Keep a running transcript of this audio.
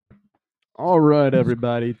All right,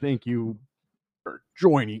 everybody. Thank you for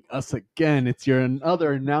joining us again. It's your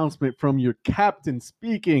another announcement from your captain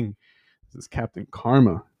speaking. This is Captain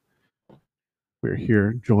Karma. We're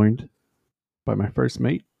here joined by my first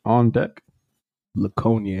mate on deck,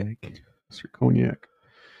 Laconiac. Mr. Cognac.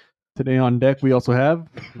 Today on deck, we also have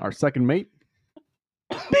our second mate,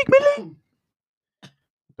 Big Billy.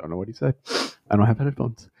 Don't know what he said. I don't have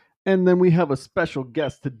headphones. And then we have a special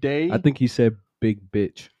guest today. I think he said big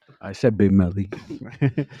bitch. I said big Melly.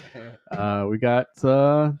 We got.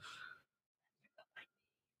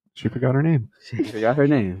 She forgot her name. She forgot her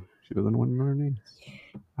name. She doesn't want to know her name.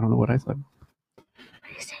 I don't know what I said.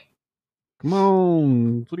 Come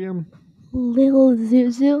on, Liam. Lil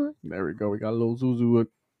Zuzu. There we go. We got a little Zuzu.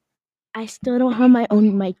 I still don't have my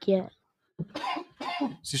own mic yet.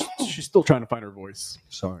 She's still trying to find her voice,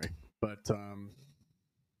 Sorry. but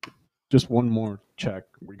just one more check.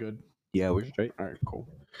 We good? Yeah, we're straight. All right, cool.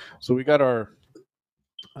 So we got our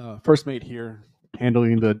first mate here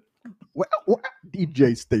handling the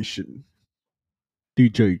DJ station.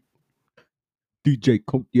 DJ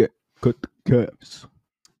Cognac, cut the caps.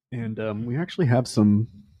 And we actually have some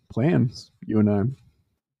plans, you and I,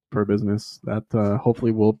 for a business that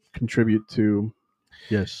hopefully will contribute to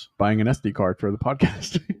Yes, buying an SD card for the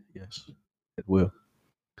podcast. yes, it will.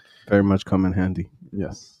 Very much come in handy.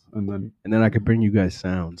 Yes. And then I could bring you guys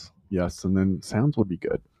sounds. yes, and then sounds would be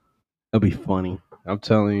good. It'll be funny. I'm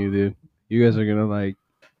telling you, dude. You guys are gonna like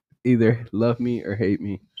either love me or hate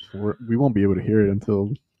me. We won't be able to hear it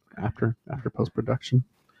until after post production.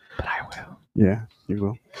 But I will. Yeah, you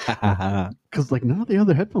will. Because like none of the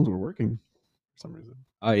other headphones were working for some reason.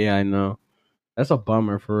 Oh yeah, I know. That's a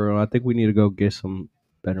bummer for real. I think we need to go get some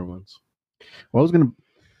better ones. Well, I was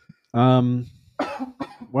gonna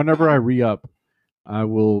whenever I re-up, I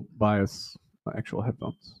will buy us actual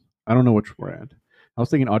headphones. I don't know which brand. I was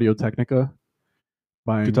thinking Audio Technica.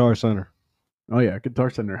 Buying Guitar Center. Oh yeah, Guitar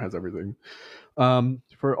Center has everything.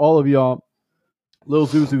 For all of y'all, Lil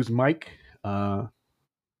Zuzu's mic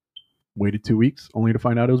waited 2 weeks only to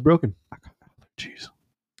find out it was broken. Jeez.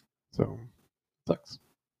 So sucks.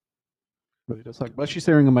 Really does suck. But she's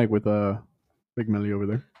sharing a mic with Big Melly over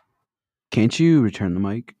there. Can't you return the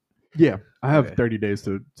mic? Yeah, I have Okay. 30 days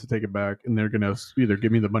to take it back, and they're gonna either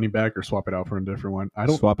give me the money back or swap it out for a different one. I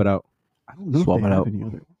don't Swap it out. know swap if they it have out. any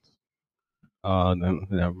other ones. Then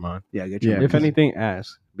never mind. Yeah, get Yeah, your If 'cause- anything,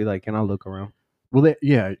 ask. Be like, can I look around? Well,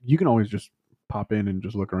 you can always just pop in and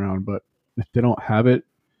just look around, but if they don't have it,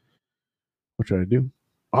 what should I do?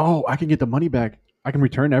 Oh, I can get the money back. I can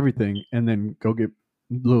return everything and then go get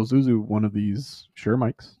Lil Zuzu one of these Shure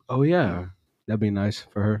mics. Oh yeah, that'd be nice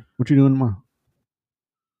for her. What you doing tomorrow?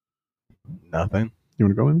 Nothing. You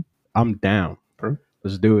want to go in? I'm down. Sure.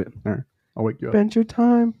 Let's do it. I'll wake you up. Spend your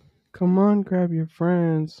time. Come on, grab your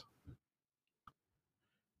friends.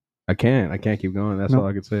 I can't keep going. That's Nope. all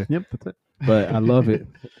I could say. Yep, that's it. But I love it.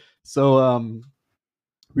 So,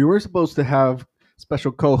 we were supposed to have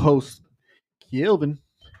special co-host Kielvin,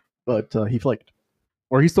 but he flaked,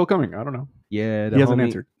 or he's still coming. I don't know. Yeah, He hasn't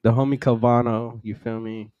answered. The homie Calvano, you feel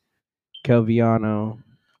me? Calvino.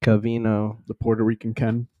 The Puerto Rican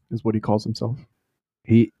Ken is what he calls himself.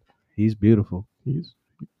 He's beautiful. He's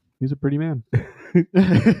a pretty man.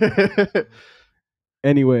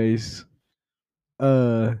 Anyways,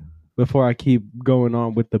 before I keep going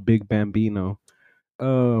on with the big Bambino,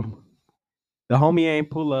 the homie ain't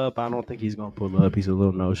pull up. I don't think he's gonna pull up. He's a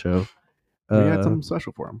little no show. We had something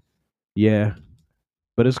special for him. Yeah,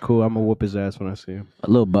 but it's cool. I'm gonna whoop his ass when I see him. A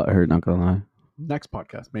little butthurt, not gonna lie. Next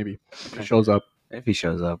podcast, maybe if he shows up, If he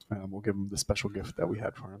shows up, we'll give him the special gift that we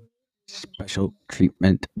had for him. special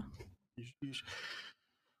treatment.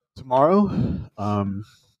 Tomorrow,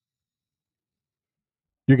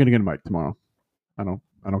 you're gonna get a mic tomorrow. I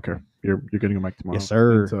don't care. You're getting a mic tomorrow. Yes,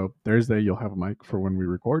 sir. And so Thursday you'll have a mic for when we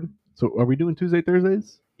record. So are we doing Tuesday,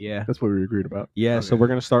 Thursdays? Yeah, That's what we agreed about. yeah. So Okay. we're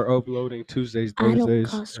gonna start uploading Tuesdays, I don't Thursdays.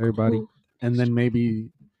 cuss. Everybody. Cool. And then maybe,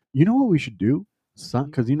 you know what we should do?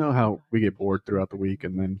 Because you know how we get bored throughout the week,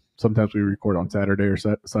 and then sometimes we record on Saturday or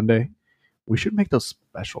Sunday. We should make those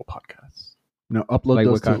special podcasts. Upload Like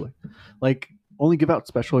those what to like only give out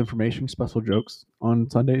special information, special jokes on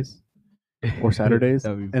Sundays or Saturdays,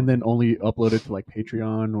 That'd be and then only upload it to like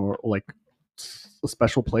Patreon or like a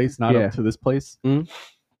special place, not Yeah. up to this place. Mhm.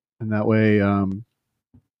 And that way,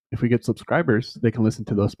 if we get subscribers, they can listen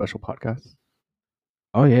to those special podcasts.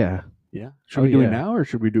 Oh yeah. Yeah. Should Oh, we do yeah. it now, or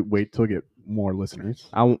should we wait till we get more listeners?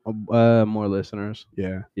 I want more listeners.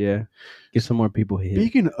 Yeah. Yeah, get some more people here.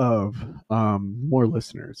 Speaking of more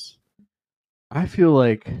listeners, I feel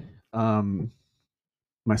like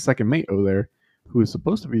my second mate over there, who is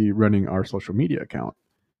supposed to be running our social media account,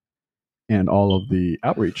 and all of the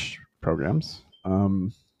outreach programs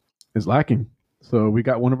is lacking. So we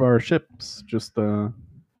got one of our ships just We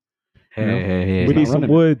It's need not some running.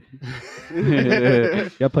 wood.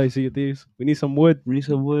 Y'all play Sea of Thieves? We need some wood. We need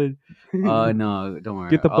some wood. No, don't worry.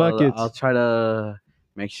 Get the buckets. I'll try to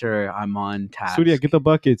make sure I'm on task. Studio, get the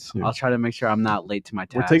buckets. Yeah. I'll try to make sure I'm not late to my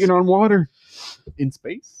We're task. taking on water in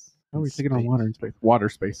space. How are we In taking on space. water in space? Water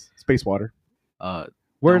space. Space water.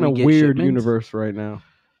 We're in Don't a we get weird shipments? universe right now.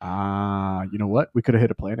 You know what? We could have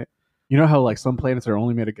hit a planet. You know how like some planets are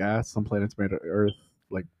only made of gas, some planets made of earth,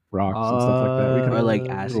 like rocks and stuff like that. We could Or have like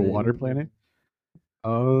a acid. water planet.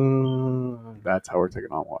 That's how we're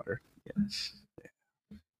taking on water. Yes.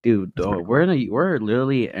 Dude, That's pretty we're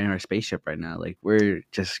literally in our spaceship right now. Like we're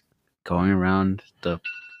just going around the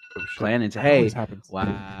planets. That Hey, always happens.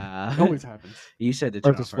 wow. It always happens. You said to Earth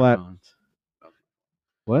turn is off our flat. phones.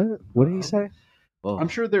 What? What did he say? Well, I'm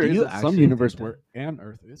sure there do is you some actually universe think that? where and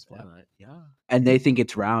Earth is flat. Yeah. And they think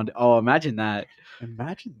it's round. Oh, imagine that.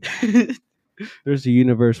 Imagine that. There's a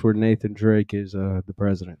universe where Nathan Drake is the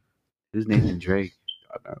president. Who's Nathan Drake?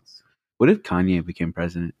 God knows. What if Kanye became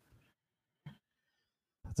president?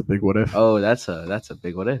 That's a big what if. Oh, that's a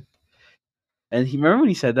big what if. And he remember when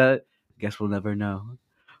he said that? Guess we'll never know.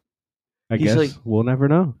 I He's guess like- we'll never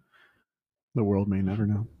know. The world may never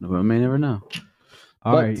know. The world may never know.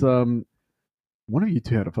 All But right. one of you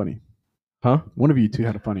two had a funny. Huh? One of you two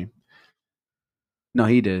had a funny. No,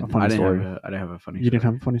 he did. A funny I didn't story. have a funny. You didn't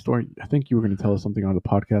have a funny story. I think you were going to tell us something on the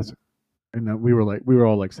podcast, and we were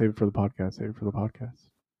all like, save it for the podcast. Save it for the podcast.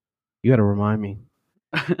 You got to remind me.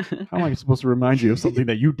 have. How am I supposed to remind you of something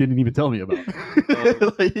that you didn't even tell me about?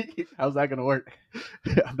 Like, how's that going to work?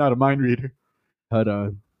 I'm not a mind reader. Hold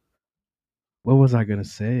on. What was I gonna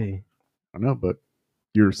say? I don't know, but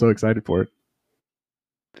you're so excited for it.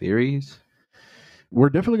 Theories? We're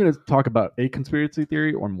definitely going to talk about a conspiracy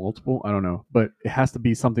theory or multiple. I don't know, but it has to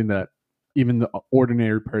be something that even the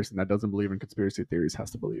ordinary person that doesn't believe in conspiracy theories has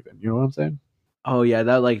to believe in. You know what I'm saying? Oh yeah,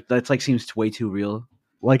 that's like seems way too real.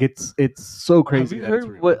 Like it's so crazy. Have you that it's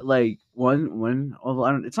heard real. what like one? Although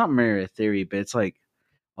I don't, it's not merely a theory, but it's like,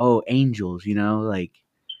 oh, angels. You know, like,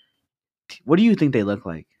 what do you think they look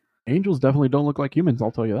like? Angels definitely don't look like humans.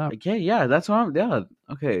 I'll tell you that. Like, yeah, that's what I'm. Yeah,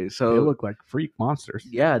 okay, so They look like freak monsters.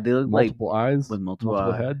 yeah, they look like Multiple eyes with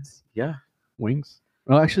multiple heads, yeah. wings.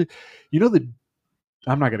 Well, actually, you know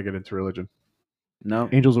I'm not gonna get into religion. No,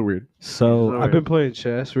 Angels are weird. So Sorry. I've been playing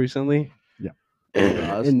chess recently. Yeah.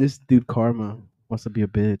 And this dude Karma wants to be a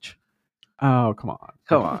bitch. Oh, come on.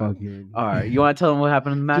 come on. Fucking. All right, you want to tell them what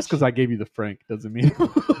happened in the match? Just because I gave you the Frank doesn't mean.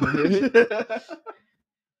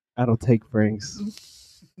 I don't take Franks.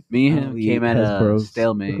 Me and I him only came eat at a Hasbros.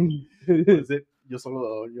 stalemate. What is it? Yo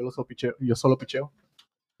solo picheo.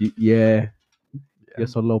 Yeah. Yo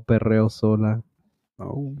solo perreo sola.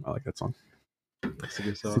 Oh, I like that song. That's a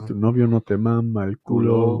good Si tu novio no te mama el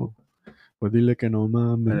culo, pues dile que no En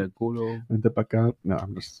mames. el culo. Vente pa' acá. No,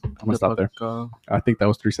 I'm gonna stop there. I think that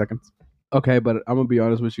was 3 seconds. Okay, but I'm gonna be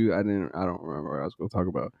honest with you. I don't remember what I was gonna talk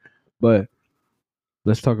about. But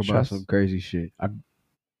let's talk about Chess? some crazy shit.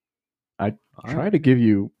 Try to give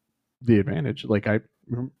you the advantage. Like at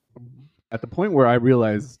the point where I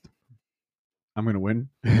realized I'm gonna win,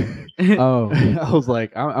 Oh, I was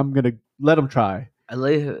like, I'm gonna let him try, I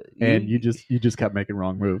lay and you just kept making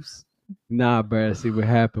wrong moves. nah, bruh. See what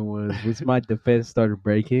happened was my defense started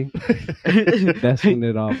breaking. That's when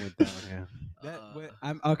it all went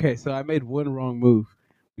downhill. Okay, so I made one wrong move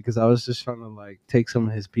because I was just trying to like take some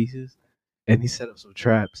of his pieces, and he set up some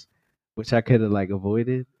traps, which I could have like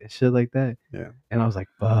avoided and shit like that. Yeah. And I was like,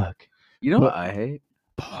 fuck. You know But- what I hate?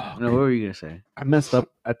 No, what were you gonna say? I messed up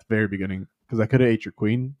at the very beginning because I could have ate your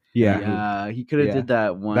queen. Yeah. Yeah, he could have Yeah. did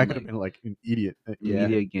that one. That could have been like an immediate,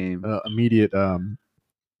 immediate game. immediate,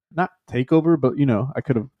 not takeover, but I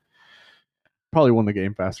could have probably won the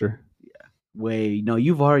game faster. Wait, no,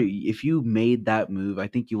 you've already. If you made that move, I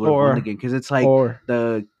think you would have Or- won the game because it's like Or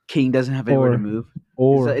the king doesn't have anywhere to or- move.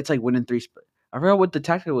 or It's like winning 3. I forgot what the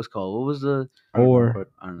tactic was called. What was the? I don't know, Or- but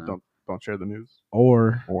I don't know. don't share the news.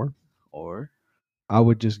 or Or I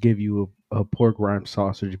would just give you a pork rind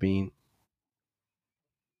sausage bean. you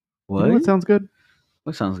What? know what sounds good?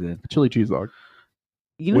 What sounds good? A chili cheese dog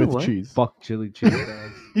You know with what? cheese. Fuck chili cheese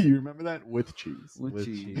dogs. You remember that with cheese? With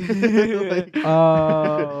cheese. Like,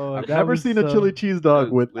 Oh, I've that never was seen a so- chili cheese dog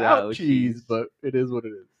Without without cheese, cheese. but it is what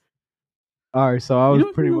it is. All right, so I You was know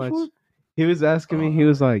what pretty we much. go for? He was asking me. He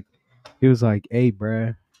was like, "Hey,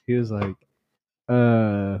 bruh." He was like,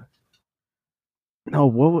 No,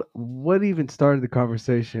 what even started the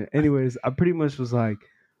conversation? Anyways, I pretty much was like,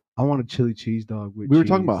 I want a chili cheese dog with We were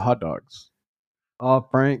talking cheese." about hot dogs. Oh,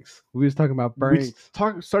 Frank's. We was talking about We Frank's.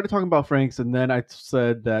 started talking about Frank's, and then I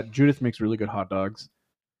said that Judith makes really good hot dogs,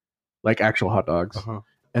 like actual hot dogs. Uh-huh.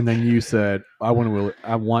 And then you said, I want.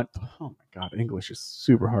 Oh my god, English is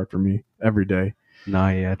super hard for me every day. Nah,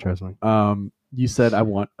 yeah, trust me. You said I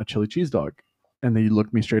want a chili cheese dog, and then you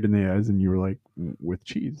looked me straight in the eyes, and you were like, with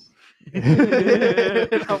cheese.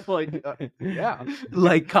 And I'm like, yeah.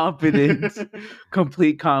 Like confidence,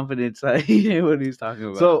 complete confidence. Like he knew what he was talking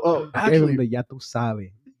about. So, I gave him actually, the ya tu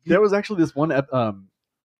sabe. there was actually this one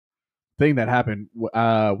thing that happened.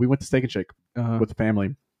 We went to Steak and Shake Uh-huh. with the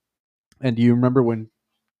family, and do you remember when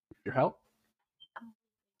your help?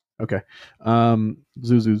 Okay,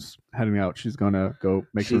 Zuzu's heading out. She's gonna go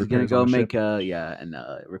make. she's gonna go make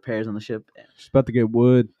repairs repairs on the ship She's about to get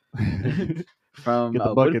wood. from Get the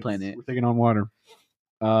Wood buckets. Planet. We're taking on water.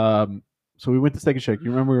 So we went to Steak and Shake.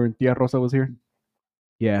 You remember when Tia Rosa was here?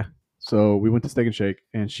 Yeah. So we went to Steak and Shake,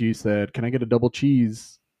 and she said, "Can I get a double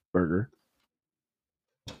cheese burger?"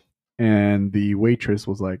 And the waitress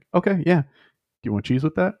was like, "Okay, yeah. Do you want cheese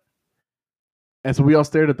with that?" And so we all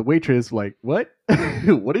stared at the waitress like, "What?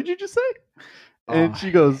 What did you just say?" And Oh, she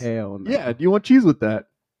goes, hell no. "Yeah, do you want cheese with that?"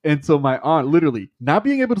 And so my aunt, literally not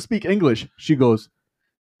being able to speak English, she goes,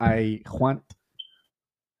 "I want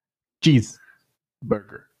cheese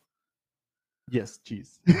burger." Yes,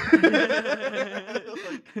 cheese.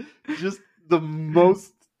 Just the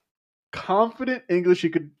most confident English you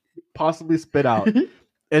could possibly spit out.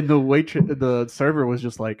 And the server was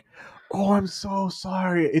just like, "Oh, I'm so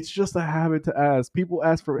sorry. It's just a habit to ask. People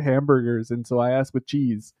ask for hamburgers, and so I ask with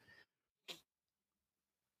cheese."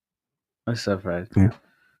 I'm so fried.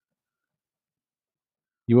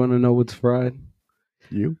 You want to know what's fried?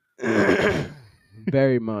 You?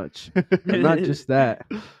 Very much. And not just that.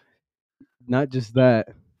 Not just that.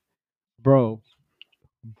 Bro.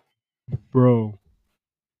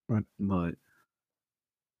 But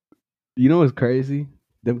You know what's crazy?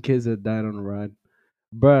 Them kids that died on the ride.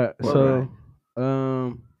 Bruh, What so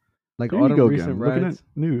like There all you them go recent again, looking rides. at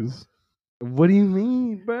news. What do you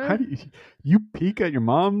mean, bruh? How do you peek at your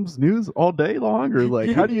mom's news all day long, or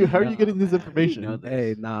like how are you getting this Nah, information? you know that.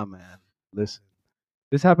 Hey, nah, man. Listen.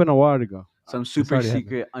 This happened a while ago. Some super already happened.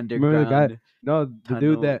 secret Remember the underground. guy? No, the tunnel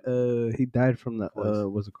dude that he died from the voice.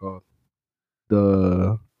 what's it called?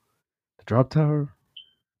 The drop tower?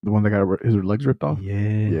 The one that got his legs ripped off. Yeah.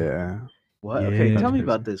 Yeah. What? Okay, Yeah. tell me That's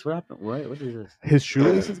about crazy. this. What happened? What is this? His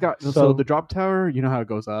shoelaces got so, So- the drop tower. You know how it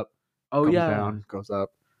goes up, Oh comes yeah, down, goes up,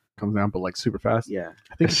 comes down, but like super fast. yeah.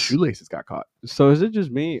 I think his shoelaces got caught. So is it just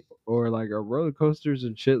me or like are roller coasters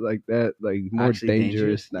and shit like that like more Actually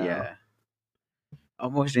dangerous now? Yeah.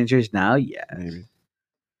 Almost dangerous now. Yeah. Maybe.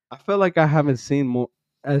 I feel like I haven't seen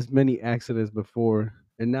as many accidents before,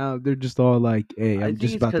 and now they're just all like, "Hey, I I'm think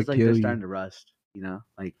just it's about to because like kill they're you." starting to rust. You know,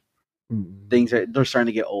 like Mm. they're starting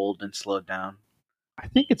to get old and slowed down. I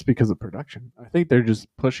think it's because of production. I think they're just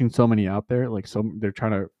pushing so many out there. Like they're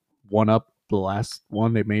trying to one up the last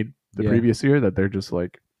one they made the Yeah. previous year. That they're just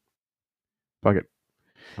like, fuck it.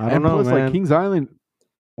 I don't And know, plus, man. like Kings Island,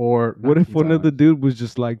 or What not if Kings one of the Island. dude was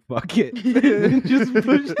just like, "Fuck it," and just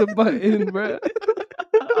push the button, bro?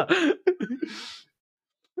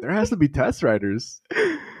 There has to be test riders.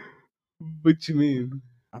 What you mean?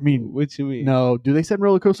 I mean, What you mean? no. Do they send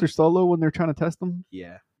roller coasters solo when they're trying to test them?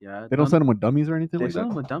 Yeah. Yeah. They don't send them with dummies or anything They like send them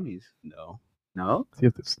that. with dummies. No. No. See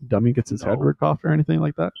if this dummy gets his head No. ripped off or anything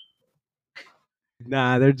like that.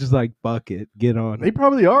 Nah, they're just like, "Fuck it, get on." They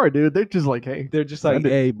probably are, dude. They're just like, hey, They're just like, send it.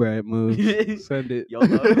 "Hey, Brad, move, send it."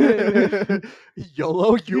 YOLO.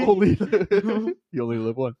 YOLO, you only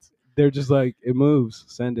live once. They're just like, "It moves,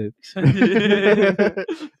 send it."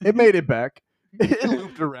 It made it back. It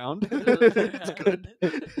looped around. It's good.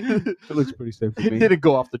 It looks pretty safe to It me. didn't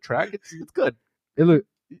go off the track. It's good. It look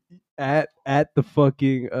at the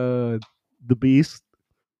fucking the beast.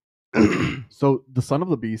 So the son of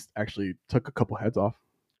the beast actually took a couple heads off.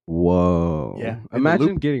 Whoa. Yeah, in the Imagine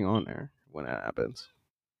loop. getting on there when that happens.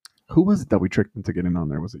 Who was it that we tricked into getting on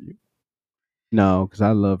there? Was it you? No, because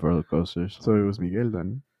I love roller coasters. So it was Miguel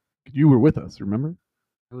then. You were with us, remember?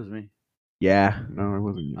 It was me. Yeah. No, it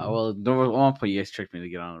wasn't you. Well, there was one point you guys tricked me to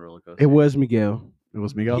get on a roller coaster. It was Miguel. It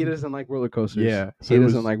was Miguel. He doesn't like roller coasters. Yeah, so he it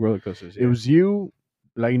doesn't was- like roller coasters. It was you,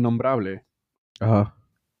 La Innombrable, Uh-huh.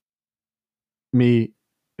 me,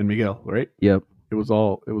 and Miguel, right? Yep. It was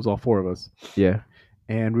all four of us. Yeah.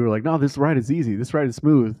 And we were like, no, this ride is easy. This ride is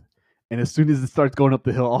smooth. And as soon as it starts going up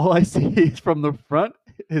the hill, all I see is from the front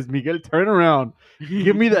is Miguel turn around,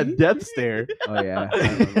 give me that death stare. Oh yeah. I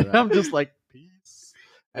remember And that. I'm just like, peace.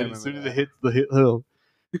 I And as soon remember as that. it hits the hill,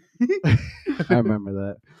 I remember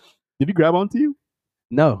that. did he grab onto you?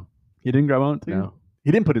 No. He didn't grab onto you? No.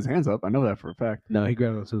 He didn't put his hands up. I know that for a fact. No, he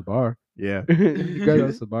grabbed us to the bar. Yeah, He grabbed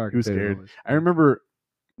us to the bar. he was 'cause they scared. didn't know I remember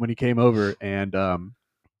when he came over, and I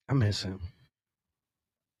miss him.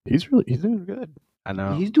 he's doing good. I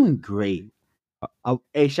know. He's doing great.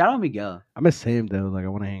 Hey, shout out Miguel. I miss Sam though. Like I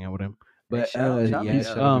want to hang out with him. But shout out yeah, Miguel.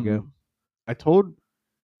 shout out Miguel. I told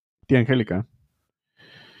the Angelica,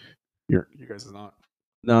 you guys is not.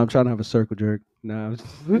 No, I'm trying to have a circle jerk. No, I'm just,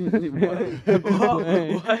 I'm just playing. What?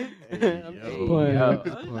 I'm just Hey, playing. yo, I'm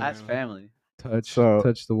just playing. that's family. Touch So-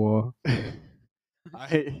 the wall.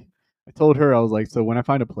 I told her, I was like, so when I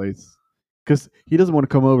find a place, because he doesn't want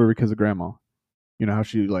to come over because of grandma. You know how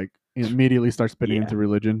she like immediately starts spitting Yeah. into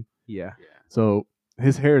religion. Yeah. So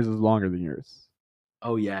his hair is longer than yours.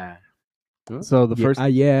 Oh yeah. So the first, I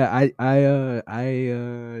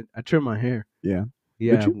trim my hair. Yeah.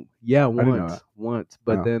 Yeah. you? Yeah. didn't know Once. that. Once.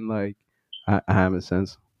 But Oh. then like I haven't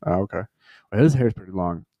since. oh, okay. Well, his hair's pretty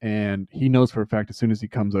long, and he knows for a fact as soon as he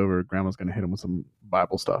comes over, grandma's gonna hit him with some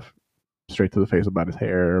Bible stuff, straight to the face about his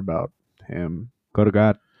hair, about him. Go to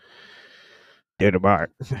God. Do the bar,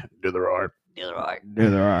 do the roar. Do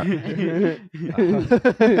the rock.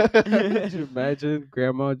 Could you imagine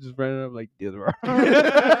grandma just running up like do the rock?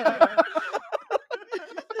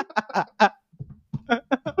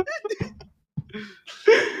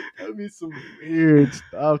 That'd be some weird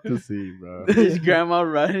stuff to see, bro. His grandma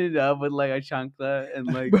running up with like a chancla and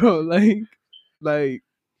like Bro, like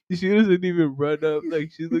she doesn't even run up.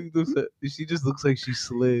 Like she just looks like she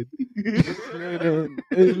slid. Slid in.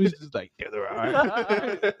 It was just like do the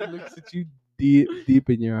rock. Looks at you deep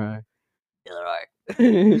in your eye.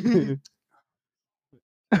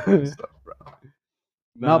 Stuff, bro.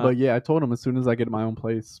 No, but yeah, I told him as soon as I get my own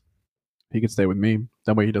place, he can stay with me.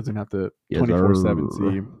 That way he doesn't have to Yes, 24/7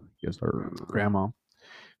 sir. see yes, grandma.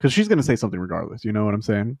 Because she's gonna say something regardless, you know what I'm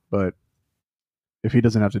saying? But if he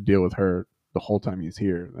doesn't have to deal with her the whole time he's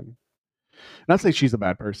here, then not say she's a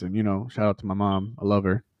bad person, you know. Shout out to my mom. I love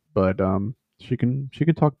her. But she can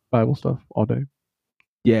talk Bible stuff all day.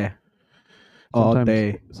 Yeah. All Sometimes-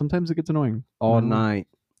 day, Sometimes it gets annoying. all you know? night.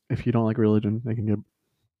 If you don't like religion, they can get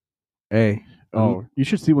Hey. Oh, you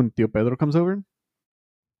should see when Tío Pedro comes over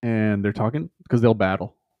and they're talking because they'll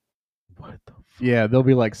battle. What the fuck? Yeah, they'll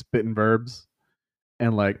be like spitting verbs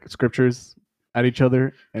and like scriptures at each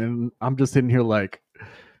other. And I'm just sitting here like,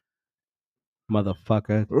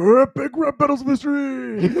 Motherfucker. Epic rap battles of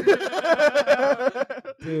history.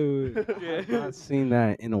 Dude, I have not seen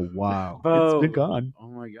that in a while. It's been gone. Oh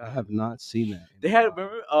my I god. have not seen that. They had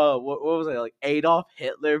remember what was it like Adolf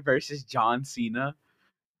Hitler versus John Cena?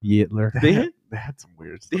 Hitler. They had some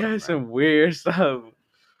weird They stuff. had man. some weird stuff.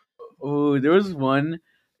 Oh, there was one.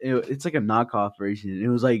 It's like a knockoff version. It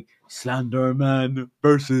was like Slenderman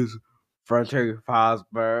versus Frederick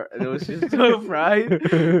Fazbear, and it was just so fried.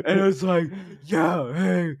 And it was like, yeah,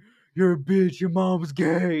 hey, you're a bitch. Your mom's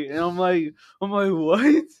gay, and I'm like,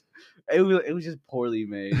 what? It was just poorly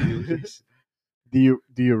made. It was just,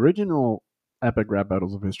 the original epic rap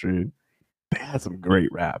battles of history, they had some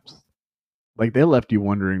great raps. Like they left you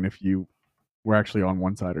wondering if you were actually on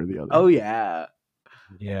one side or the other. oh yeah.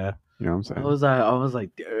 Yeah. You know what I'm saying? I was like,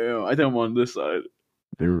 damn, I think I'm on this side.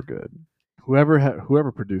 They were good.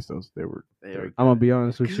 Whoever produced those, they were. They I'm gonna be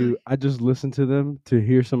honest with you. I just listened to them to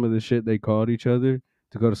hear some of the shit they called each other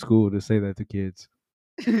to go to school to say that to kids.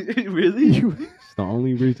 really? It's the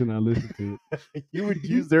only reason I listened to it. You would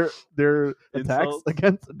use their attacks Insults?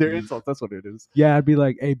 against their insults. That's what it is. Yeah, I'd be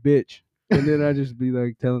like, "Hey, bitch," and then I'd just be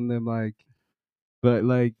like telling them like, but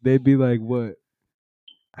like they'd be like, "What?"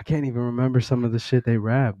 I can't even remember some of the shit they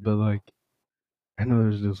rapped, but like, I know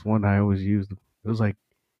there's this one I always used. It was like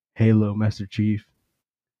Halo Master Chief.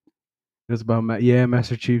 It's about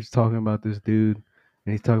Master Chief's talking about this dude,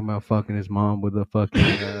 and he's talking about fucking his mom with a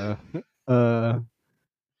fucking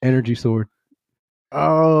energy sword.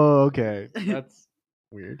 Oh, okay. That's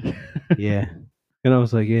weird. Yeah. And I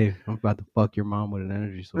was like, "Hey, I'm about to fuck your mom with an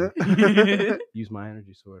energy sword. Use my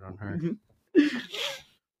energy sword on her.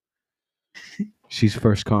 She's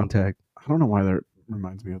first contact." I don't know why that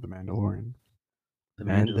reminds me of the Mandalorian. The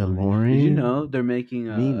Mandalorian? Did you know they're making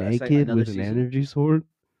Me naked with an energy sword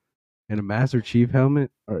and a Master Chief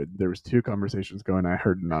helmet. All right, there was two conversations going. I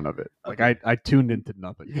heard none of it. Like Okay. I tuned into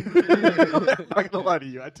nothing. I'm not gonna lie to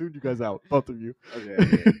you. I tuned you guys out, both of you.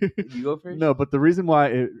 Okay. You go first. No, but the reason why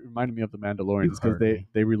it reminded me of the Mandalorian You is because heard me.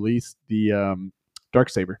 they released the dark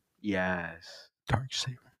saber Yes. Dark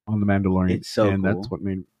saber. on the Mandalorian. It's so and cool. that's what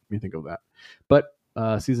made me think of that. But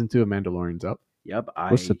season 2 of Mandalorian's up. Yep.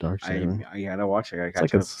 What's the dark saber? I gotta watch it. I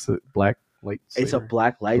It's gotta like a black lightsaber. It's a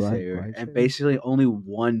black lightsaber, lightsaber? and basically only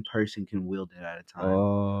one person can wield it at a time.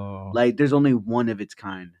 Oh. Like there's only one of its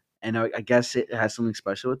kind. and I guess it has something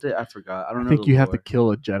special with it. I forgot. I don't I know. think the you have to lore.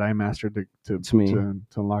 kill a Jedi Master to It's me. to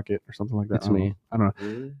unlock it or something like that. It's I don't me. know. I don't know.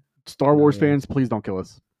 Really? Star Wars yeah. fans, please don't kill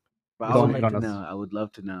us. But Don't I would hate like on to us. know. I would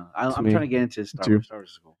love to know. It's I'm me. trying to get into Star too. Wars. Star Wars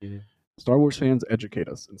is cool. Yeah. Star Wars fans, educate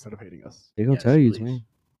us instead of hating us. They gonna Yes, tell you it's please. me.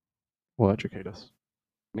 Well, educate us.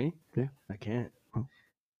 Me? Yeah. I can't. Oh.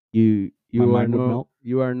 You My are mind would melt.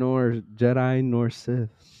 you are nor Jedi nor Sith,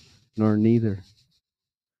 nor neither.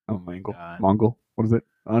 Oh, Mongol. God. Mongol. What is it?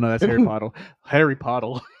 Oh no, that's Harry Potter. Harry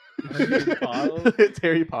Potter. Harry Potter? It's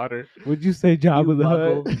Harry Potter. Would you say Jabba the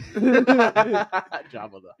Hutt?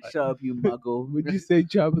 Jabba the Hutt. Shut up, you muggle. Would you say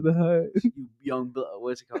Jabba the Hutt? You young blood?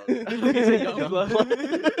 What's it called? You say young blood.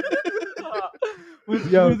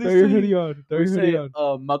 Yo, throw your hoodie on. Throw your hoodie on.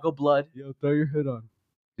 Muggle blood. Yo, throw your hood on.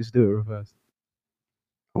 Just do it real fast.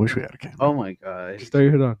 I wish we had a camera. Oh my gosh. Just throw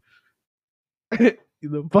your hood on. You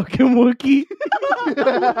the fucking Wookiee.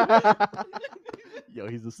 Yo,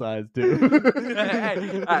 he's the size too.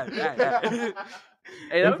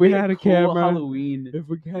 Hey, If we had a camera- Halloween. If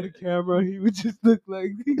we had a camera, he would just look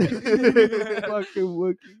like the fucking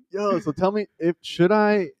Wookiee. Yo, so tell me if should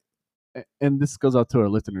I, and this goes out to our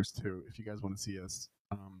listeners too. If you guys want to see us,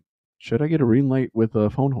 should I get a ring light with a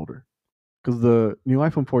phone holder? Because the new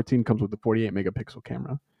iPhone 14 comes with the 48 megapixel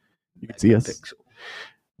camera. You can see us. Megapixel.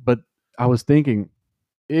 But I was thinking,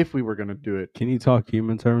 if we were gonna do it, Can you talk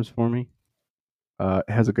human terms for me? it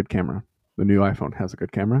has a good camera. The new iPhone has a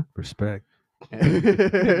good camera. Respect.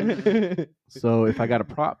 So if I got a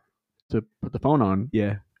prop to put the phone on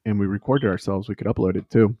Yeah, and we recorded ourselves, we could upload it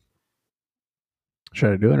too.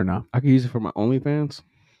 Should I do it or not? I could use it for my OnlyFans.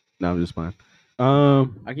 No, I'm just playing. I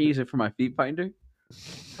can use it for my feet finder.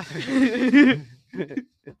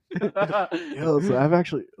 Yo, so I've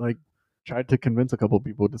actually tried to convince a couple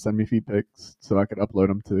people to send me feet pics so I could upload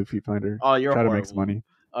them to Feet Finder. Oh, you're try to horrible. make some money.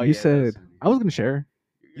 Oh, You yeah, said- that's- I was gonna share.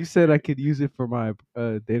 You said I could use it for my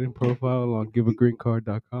dating profile on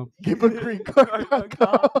giveagreencard.com. Give a green card.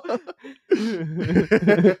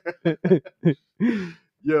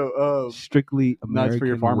 Yo, Strictly no, it's for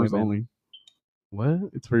your American farmers women. only.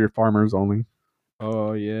 What? It's for your farmers only.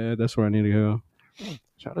 Oh yeah, that's where I need to go.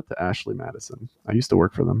 Shout out to Ashley Madison. I used to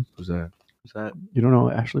work for them. Who's that? Is that? You don't know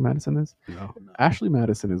what Ashley Madison is? No. Ashley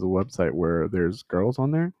Madison is a website where there's girls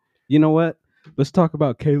on there. You know what? Let's talk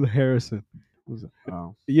about Kayla Harrison. Who's it?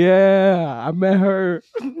 Oh, Yeah, I met her.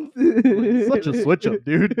 such a switch up,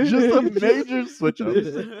 dude. Just a major switch up. Like,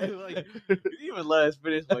 you didn't even let us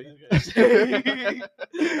finish what you guys say.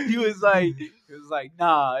 he was like,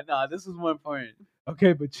 nah, this is more important.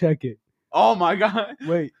 Okay, but check it. Oh my god.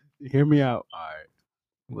 Wait, hear me out. All right.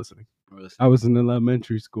 I'm listening. I was in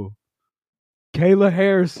elementary school. Kayla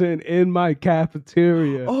Harrison in my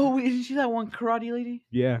cafeteria. Oh, wait, isn't she that one karate lady?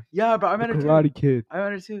 Yeah, Yeah, bro, I met her too. Karate Kid. I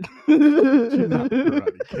met her too. She's not the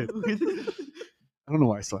Karate Kid. I don't know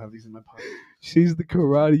why I still have these in my pocket. She's the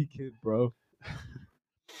Karate Kid, bro.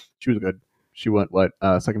 She was good. She went what?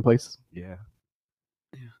 Second place. Yeah,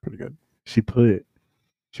 Pretty good. she put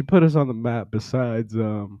us on the map. Besides,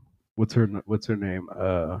 what's her name?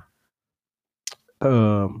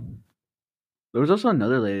 There was also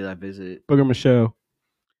another lady that I visited. Booger Michelle.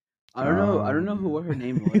 I don't know what her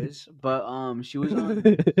name was, but she was on. I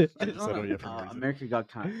She was just said, on oh, yeah, for no reason. America Got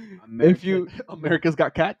Talent. If you America's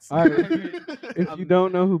Got Cats. All right. If you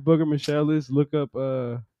don't know who Booger Michelle is, look up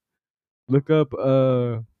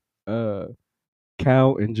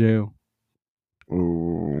Cal in jail.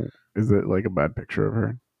 Ooh, is it like a bad picture of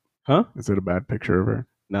her? Huh? Is it a bad picture of her?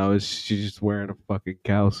 No, she's just wearing a fucking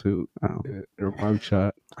cow suit. Oh. Her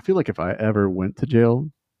mugshot. I feel like if I ever went to jail,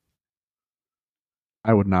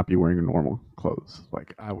 I would not be wearing normal clothes.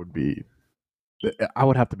 Like I would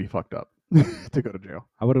have to be fucked up to go to jail.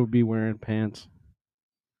 I would be wearing pants.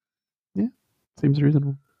 Seems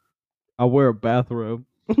reasonable. I'll wear a bathrobe.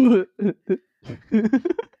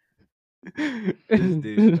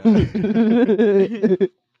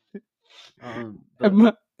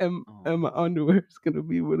 but- And my underwear is gonna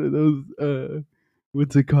be one of those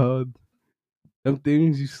what's it called? Them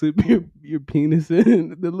things you slip your penis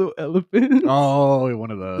in, the little elephant. Oh, one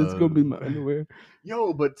of those. That's gonna be my underwear.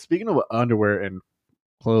 Yo, but speaking of underwear and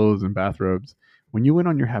clothes and bathrobes, when you went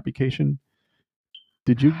on your happycation,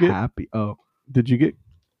 did you get Happy. Oh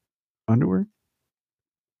underwear?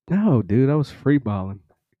 no, dude, I was free balling.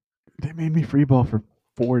 They made me free ball for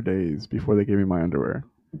 4 days before they gave me my underwear.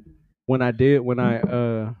 When I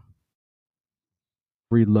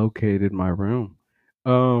relocated my room.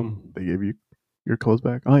 They gave you your clothes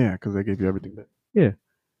back? Oh yeah, because they gave you everything back. Yeah.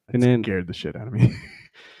 That And then- scared the shit out of me.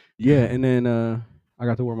 Yeah, and then I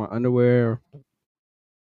got to wear my underwear.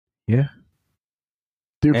 Yeah.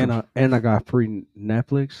 Dude, And I got free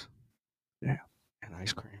Netflix. Yeah. And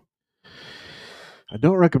ice cream. I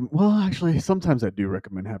don't recommend. Well, actually, sometimes I do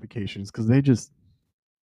recommend vacations because they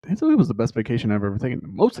said it was the best vacation I've ever taken, the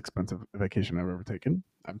most expensive vacation I've ever taken.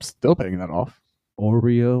 I'm still paying that off.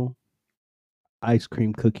 Oreo ice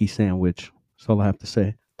cream cookie sandwich. That's all I have to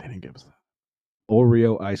say. They didn't give us that.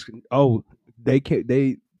 Oreo ice cream. Oh,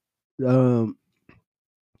 um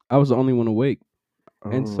I was the only one awake.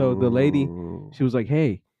 And so the lady, Oh. she was like,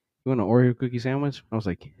 "Hey, you want an Oreo cookie sandwich?" I was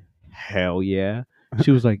like, "Hell yeah." She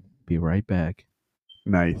was like, "Be right back."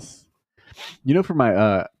 Nice. You know, for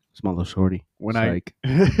my Small little shorty. when It's I like,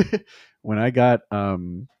 when I got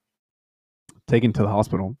taken to the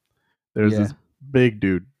hospital, there's this big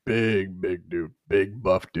dude, big dude, big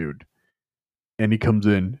buff dude, and he comes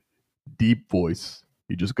in, deep voice.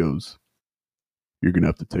 He just goes, "You're gonna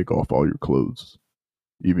have to take off all your clothes,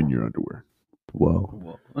 even your underwear."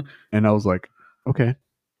 whoa. Whoa. And I was like, okay,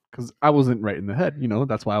 because I wasn't right in the head.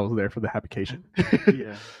 That's why I was there for the happycation.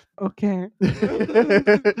 Yeah. Okay.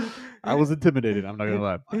 I was intimidated. I'm not gonna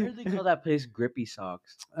lie. I heard they call that place Grippy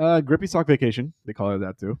Socks. Grippy sock vacation. They call it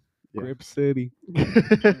that too. Yeah. Grip City.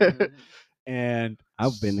 And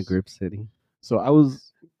I've been to Grip City. so I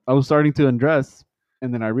was starting to undress,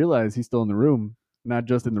 and then I realized he's still in the room. Not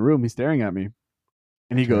just in the room, he's staring at me,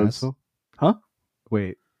 and he goes, Asshole? "Huh?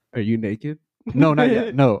 Wait, are you naked? No, not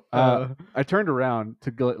yet. No." Uh, I turned around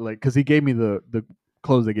to go, like, because he gave me the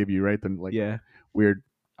clothes they give you, right? The yeah. weird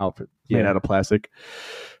outfit made Yeah. out of plastic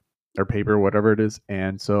or paper, whatever it is.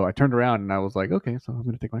 And so I turned around and I was like, okay, so I'm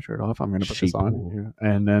gonna take my shirt off. I'm gonna put this on. Sheeple. Yeah.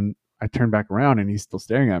 And then I turned back around and he's still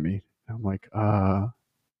staring at me. I'm like, can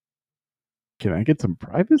I get some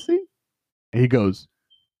privacy? And he goes,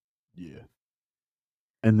 yeah.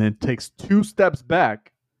 And then takes 2 steps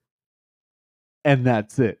back, and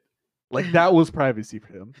that's it. Like, that was privacy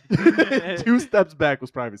for him. 2 steps back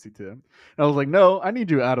was privacy to him. And I was like, no, I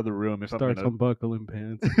need you out of the room if Starts I'm gonna. unbuckling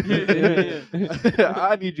pants.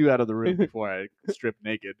 I need you out of the room before I strip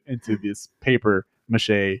naked into this paper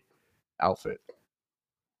mache outfit.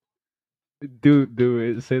 Do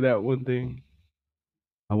it. Say that one thing.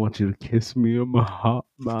 I want you to kiss me on my hot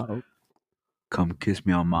mouth. Come kiss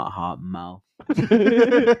me on my hot mouth.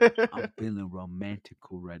 I'm feeling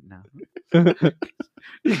romantical right now.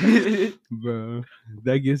 Bro,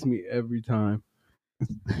 that gets me every time.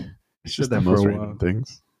 It's just Said the that for most a random while.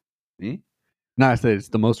 things. Me? No, I said it's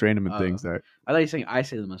the most random Oh. things that I thought you were saying I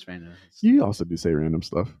say the most random. you also do say random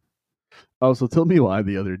stuff. Oh, so tell me why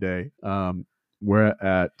the other day, we're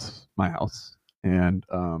at my house and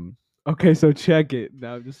Okay, so check it.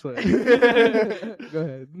 Now I'm just like, go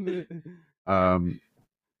ahead.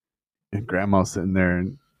 and grandma's sitting there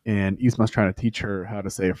and Isma's trying to teach her how to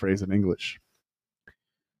say a phrase in English.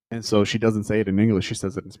 And so she doesn't say it in English, she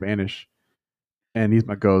says it in Spanish. And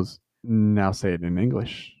Isma goes, now say it in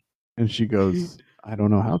English. And she goes, I don't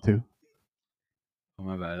know how to. Oh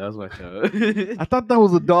my bad, that was my show. I thought that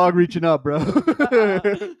was a dog reaching up, bro.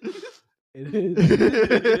 It is.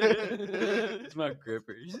 It's my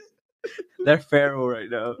grippers. They're feral right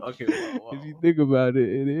now. Okay, wow. If you think about it,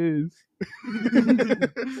 it is.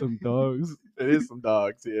 Some dogs. It is some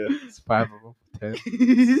dogs, yeah. It's 5 of them. 10.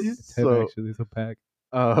 10 So, actually. It's a pack.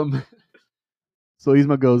 so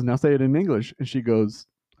Isma goes, now say it in English. And she goes,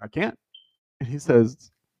 I can't. And he says,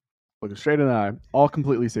 looking straight in the eye, all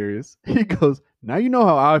completely serious. He goes, now you know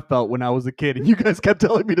how I felt when I was a kid and you guys kept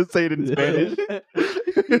telling me to say it in Spanish.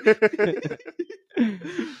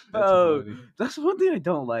 Oh, that's one thing I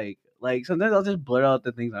don't like. Like, sometimes I'll just blurt out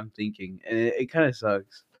the things I'm thinking, and it kind of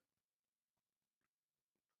sucks.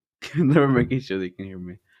 Never making sure they can hear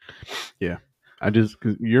me. Cause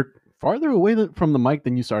you're farther away from the mic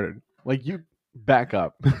than you started. Like, you back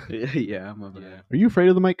up. Yeah, I'm over there. Are you afraid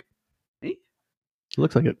of the mic? Me?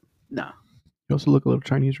 Looks like it. No, You also look a little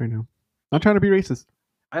Chinese right now. Not trying to be racist.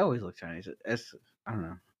 I always look Chinese. I don't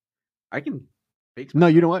know. I can fix No,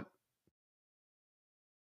 you know what?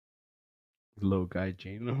 Little guy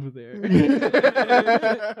Jane over there.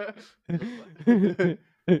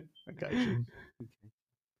 I got you.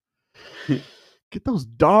 Get those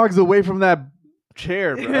dogs away from that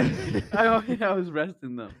chair, bro. I was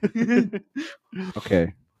resting them.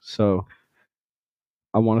 Okay, so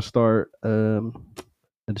I want to start a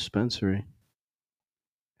dispensary.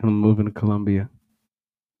 I'm moving to Colombia.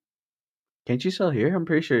 Can't you sell here? I'm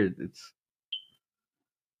pretty sure it's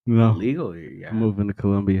No, legal here. Yeah. I'm moving to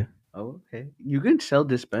Colombia. Oh, okay. You can sell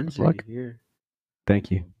dispensary luck. here. Thank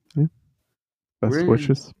you. Best We're in-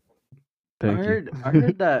 wishes. Thank I you.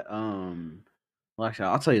 heard that. Well, actually,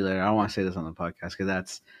 I'll tell you later. I don't want to say this on the podcast because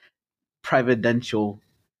that's providential.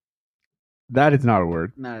 That is not a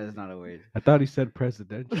word. No, that's not a word. I thought he said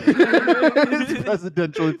presidential. It's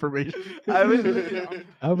presidential information. I was,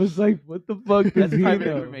 I was like, what the fuck does that's he private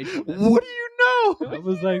know? information. What do you know? I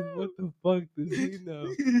was like, what the fuck does he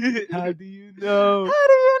know? How do you know? How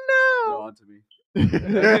do you They're know? on to me.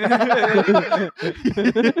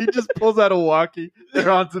 He just pulls out a walkie. They're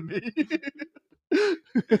on to me.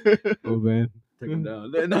 Oh man. Take them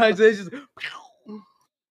down. And Isaiah's just.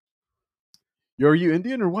 Yo, are you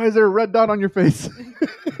Indian or why is there a red dot on your face?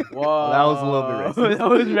 Whoa, That was a little bit racist. That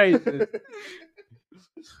was racist.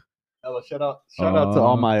 Hello, shout out to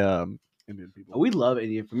all my Indian people. We love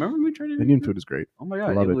Indian food. Remember we tried Indian food is great. Oh my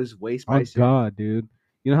god, love it it. was way Oh spicier. God, dude.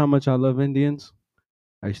 You know how much I love Indians?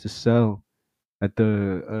 I used to sell at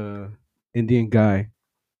the Indian guy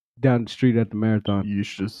down the street at the marathon. You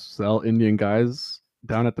should just sell Indian guys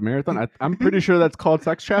down at the marathon. I'm pretty sure that's called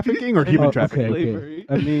sex trafficking or human Oh, trafficking. okay.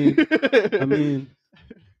 I mean,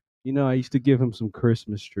 you know, I used to give him some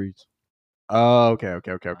Christmas trees. Oh, okay. I see.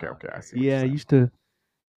 what Yeah, you're I saying. used to.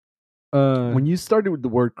 When you started with the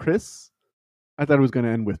word Chris, I thought it was going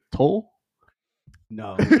to end with toll.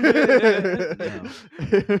 no,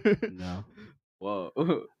 no,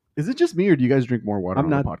 Whoa. Is it just me, or do you guys drink more water I'm on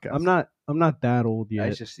not. the podcast? I'm not that old yet.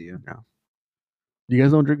 It's just you. You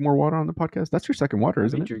guys don't drink more water on the podcast? That's your second water, I've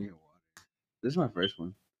isn't been it? drinking water. This is my first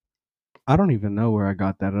one. I don't even know where I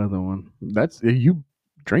got that other one. That's you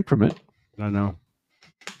drank from it. I know.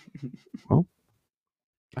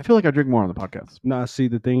 I feel like I drink more on the podcast. Nah, see,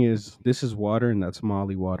 the thing is, this is water and that's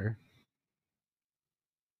Molly water.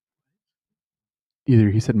 Either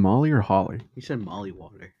he said Molly or Holly. He said Molly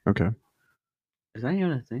water. Okay. Is that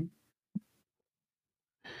even a thing?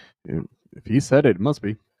 If he said it, it must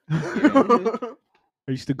be. I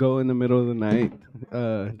used to go in the middle of the night,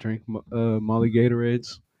 drink Molly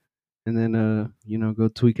Gatorades, and then go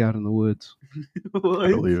tweak out in the woods. I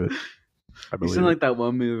believe it. I You believe sound it. like that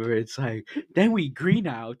one movie where it's like, then we green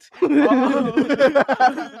out. Oh,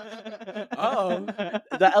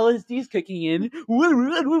 the LSD's kicking in.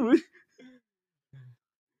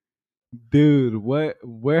 Dude,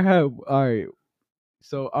 where have all right?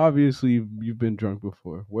 So obviously you've been drunk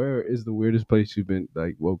before. Where is the weirdest place you've been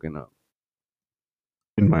like woken up?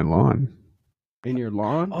 In my lawn. In your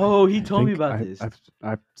lawn? Oh, he I told me think about this.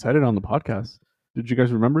 I've said it on the podcast. Did you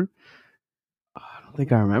guys remember? I don't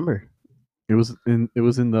think I remember. It was in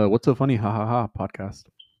the What's So Funny Ha Ha Ha podcast.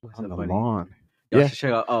 What's On so the funny? lawn. Y'all Yeah. should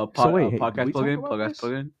check out So wait, hey, did podcast we talk plugin. about Podcast this?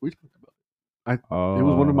 plugin. We talked about it. It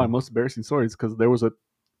was one of my most embarrassing stories because there was a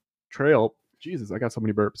trail. Jesus, I got so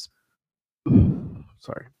many burps.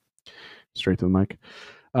 Sorry. Straight to the mic.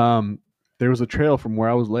 There was a trail from where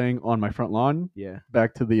I was laying on my front lawn Yeah.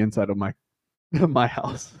 back to the inside of my my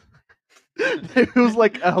house. It was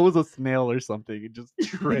like I was a snail or something. It just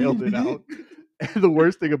trailed it out. And the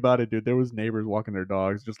worst thing about it, dude, there was neighbors walking their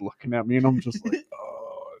dogs, just looking at me, and I'm just like,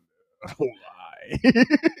 oh, no,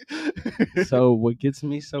 why? So what gets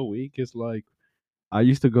me so weak is like I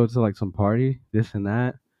used to go to like some party, this and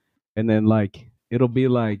that, and then like it'll be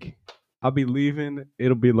like I'll be leaving,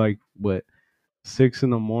 it'll be like what 6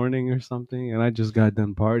 a.m. or something, and I just got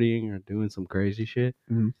done partying or doing some crazy shit.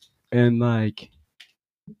 Mhm. And like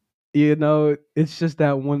it's just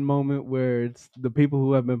that one moment where it's the people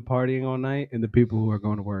who have been partying all night and the people who are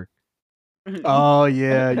going to work. Oh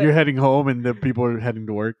yeah, you're heading home and the people are heading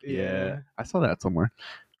to work. Yeah, Yeah. I saw that somewhere.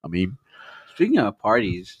 I mean, Speaking of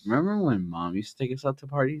parties, remember when Mom used to take us out to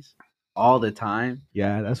parties all the time?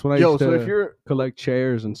 Yeah, that's when I yo, used so to if you're, collect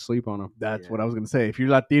chairs and sleep on them. that's Yeah. what I was gonna say. If you're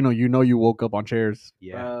Latino, you know you woke up on chairs.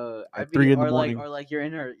 Yeah. I'd At 3 in the or morning. like you're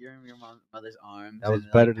in your mother's arms. That was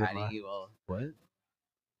and, better like, than patting mine. you all. What?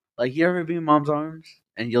 Like you ever be in Mom's arms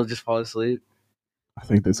and you'll just fall asleep? I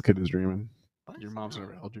think this kid is dreaming. What? Your mom's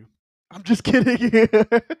never held you. I'm just kidding.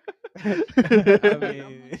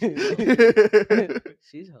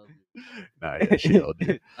 She's healthy. Nah, yeah, she held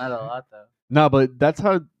you. Not a lot though. No, but that's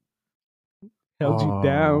how. Held you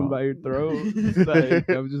down Oh. by your throat. It's like,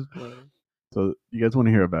 I'm just playing. So you guys want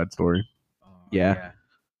to hear a bad story? Yeah.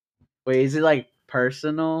 Wait, is it like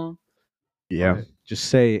personal? Yeah. Just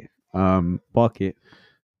say it. Fuck it.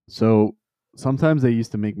 So sometimes they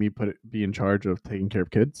used to make me be in charge of taking care of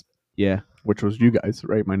kids, Yeah. which was you guys,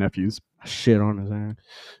 right? My nephews. Shit on his ass.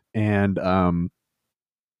 And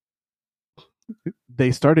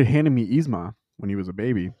they started handing me Yzma when he was a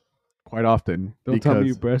baby quite often. Don't tell me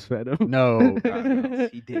you because- breastfed him. No, God, no.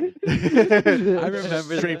 He did. I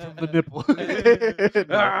remember straight that. from the nipple.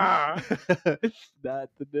 Ah. Not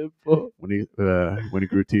the nipple. When he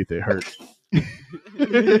grew teeth, it hurt.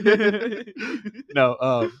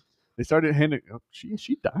 No, they started handing. Oh, is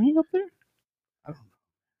she dying up there? I don't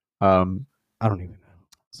know. Um, I don't even know.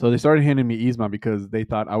 So they started handing me Yzma because they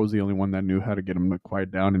thought I was the only one that knew how to get him to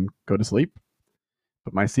quiet down and go to sleep.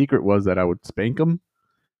 But my secret was that I would spank him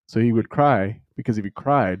so he would cry, because if he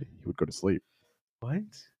cried, he would go to sleep. What?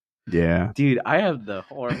 Yeah. Dude, I have the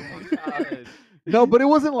horrible childhood. No, but it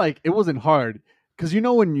wasn't hard. Because you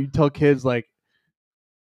know when you tell kids, like,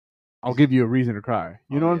 I'll give you a reason to cry.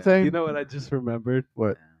 You know what I'm saying? You know what I just remembered?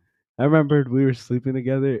 What? I remembered we were sleeping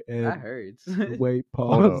together and That hurts. wait,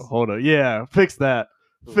 pause. Hold on. Yeah, fix that.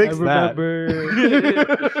 Fix that.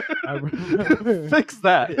 I remember. Fix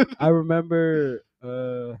that. I remember.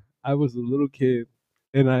 I was a little kid,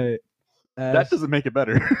 and I. That Asked, doesn't make it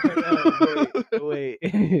better. wait.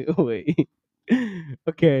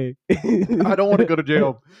 Okay. I don't want to go to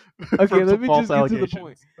jail. Okay, for let me false just get to the allegations.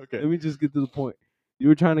 point. Okay. Let me just get to the point. You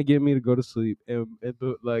were trying to get me to go to sleep, and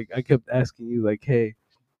like I kept asking you, like, "Hey,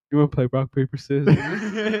 you want to play rock paper scissors?"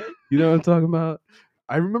 You know what I'm talking about?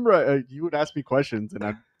 I remember you would ask me questions, and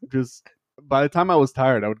I just, by the time I was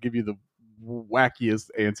tired, I would give you the wackiest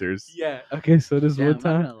answers. Yeah. Okay, so this Damn, one I'm not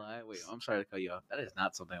time. gonna lie. Wait, I'm sorry to cut you off. That is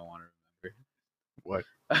not something I want to remember. What?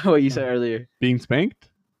 What you said earlier. Being spanked?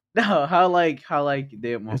 No, how my That's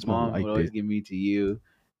my mom like would always it. give me to you,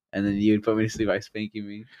 and then you'd put me to sleep by spanking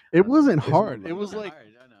me. It wasn't It's more hard. like- It was Wasn't like hard,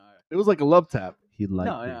 I know. it was like a love tap. He liked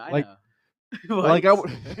No, it. no, I Like- know. Like I What?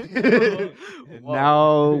 would. And Whoa.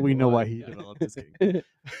 now we know why What? he developed this king.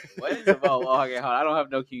 What is about? Oh, okay, hold on. I don't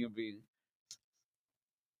have no king of beans.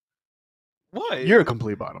 What? You're a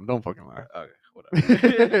complete bottom. Don't fucking lie. Okay,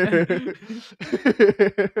 whatever.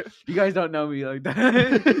 You guys don't know me like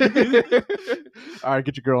that. All right,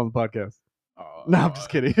 get your girl on the podcast. Oh, No, I'm just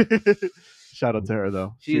kidding. Shout out to her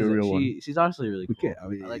though. She's a real one. She's honestly really cool. Okay, I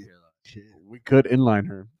mean, I like her a lot. We could inline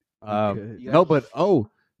her. could. You No, guys- but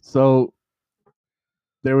so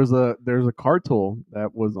there was a car tool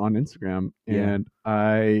that was on Instagram, Yeah. and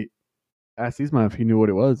I asked Isma if he knew what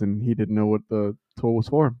it was, and he didn't know what the tool was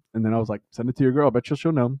for. And then I was like, "Send it to your girl. I bet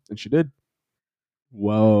she'll know." And she did.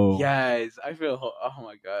 Whoa. Yes, I feel. Oh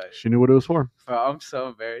my gosh, She knew what it was for. bro, I'm so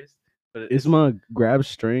embarrassed. But Isma grabs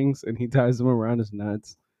strings and he ties them around his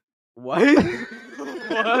nuts. what?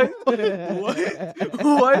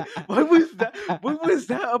 What? What was that? What was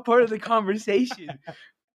that a part of the conversation?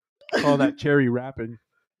 Call that cherry rapping.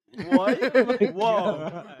 What?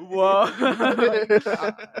 God. Whoa!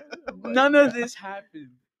 None of this happened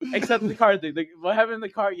except the car thing. Like, what happened in the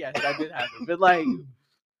car? Yes, that did happen. But like,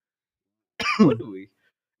 what do we?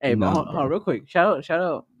 Hey, but Nah, hold on, bro. real quick. Shout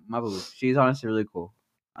out my boo. She's honestly really cool.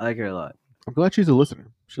 I like her a lot. I'm glad she's a listener.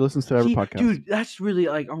 She listens to every podcast. Dude, that's really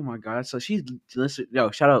like, oh my god. So she's listen. Yo,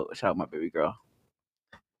 shout out my baby girl.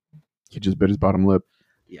 He just bit his bottom lip.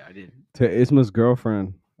 Yeah, I did. To Isma's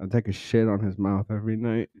girlfriend, I take a shit on his mouth every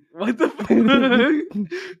night. What the fuck?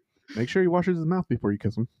 Make sure he washes his mouth before you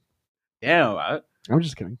kiss him. Damn, I'm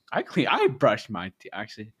just kidding. I brush my teeth.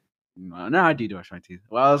 Actually, no, I do brush my teeth.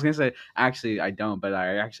 Well, I was gonna say actually I don't, but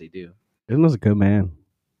I actually do. Isma's a good man.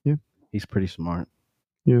 Yeah. He's pretty smart.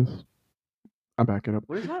 Yes. I back it up.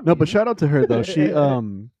 What does that No, but mean? shout out to her though.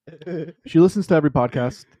 She listens to every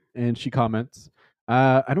podcast and she comments.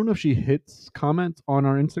 I don't know if she hits comment on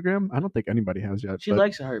our Instagram. I don't think anybody has yet. She but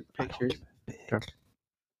likes her pictures.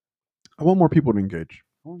 I want more people to engage.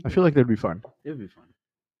 I feel like that'd be fun. it would be fun.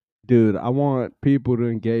 Dude, I want people to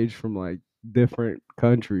engage from like different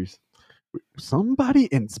countries. Somebody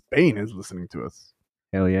in Spain is listening to us.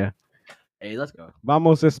 Hell yeah. Hey, let's go.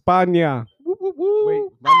 Vamos España. Woo, woo, woo.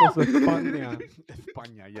 Wait, vamos España.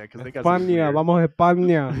 España, yeah, because they got España, some vamos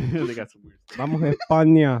España. weird, they got some weird. Vamos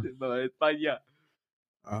España. No, España.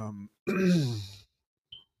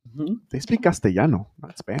 They speak Castellano,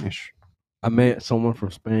 not Spanish. I met someone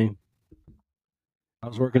from Spain. I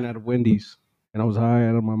was working at a Wendy's and I was high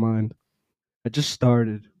out of my mind. I just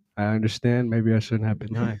started. I understand. Maybe I shouldn't have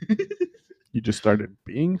been high. You just started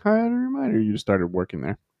being high out of your mind, or you just started working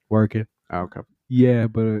there? Working. Oh, okay. Yeah,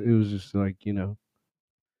 but it was just like,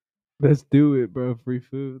 let's do it, bro. Free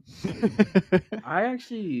food. I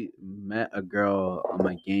actually met a girl on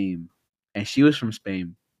my game, and she was from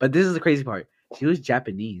Spain. But this is the crazy part. She was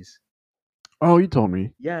Japanese. Oh, you told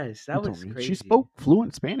me. Yes, You that told was me. crazy. She spoke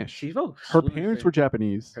fluent Spanish. She spoke. Her fluent parents Spanish. were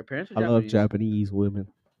Japanese. Her parents were I Japanese. love Japanese women.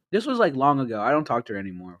 This was like long ago. I don't talk to her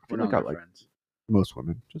anymore. We're feel not like I good like- friends. Most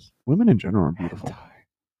women, just women in general, are beautiful.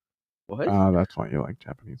 What? That's why you like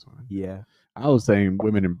Japanese women. Yeah. I was saying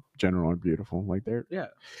women in general are beautiful. Like they're Yeah.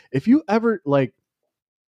 If you ever like,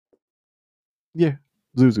 yeah,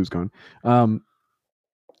 Zuzu's gone.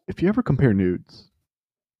 If you ever compare nudes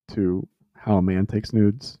to how a man takes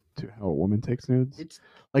nudes to how a woman takes nudes, It's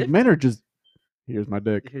like men are just here's my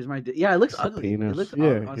dick. here's my. Yeah, it looks It's a ugly. penis. It looks Yeah,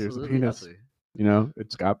 here's a absolutely penis. ugly. You know,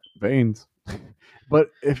 it's got veins. But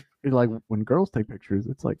if like when girls take pictures,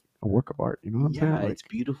 it's like a work of art. You know what I'm saying? Yeah, Like it's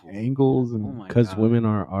beautiful. angles and Oh my Because god. women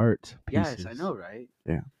are art pieces. Yes, I know, right?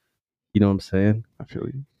 You know what I'm saying? I feel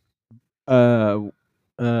you.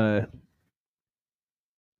 Uh,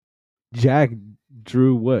 Jack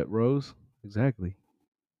drew what? Rose? Exactly.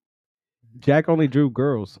 Jack only drew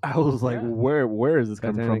girls. I was like, Yeah. where is this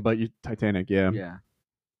coming from? Titanic. But you Titanic, yeah. Yeah.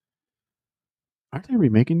 Aren't they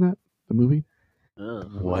remaking that the movie?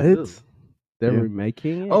 Ugh, What? ooh. They're Yeah.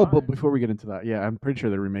 remaking it? Oh, but before we get into that, yeah, I'm pretty sure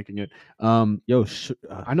they're remaking it. Yo,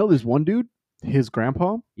 I know this one dude, his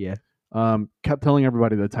grandpa, yeah. kept telling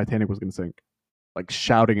everybody that Titanic was going to sink, like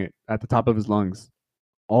shouting it at the top of his lungs,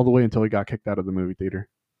 all the way until he got kicked out of the movie theater.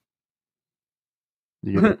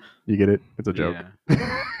 You get it? You get it? It's a joke.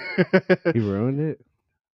 He ruined it?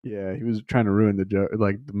 Yeah, he was trying to ruin the joke,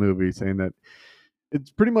 like the movie, saying that it's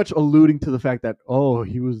pretty much alluding to the fact that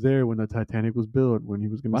he was there when the Titanic was built, when he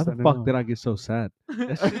was going to. Why the fuck did I get so sad?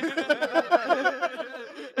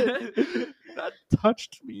 That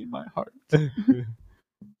touched me in my heart.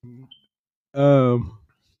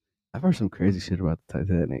 I've heard some crazy shit about the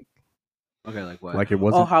Titanic. Okay, like what? Like it Oh,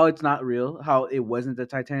 wasn't. how it's not real? How it wasn't the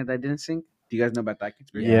Titanic that didn't sink? Do you guys know about that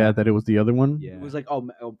conspiracy? Yeah, that it was the other one. Yeah. It was like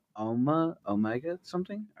Omega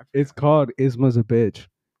something. I forgot. It's called Isma's a Bitch.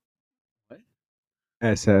 What?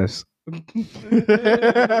 SS.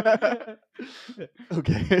 Okay.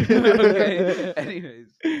 Okay. Anyways,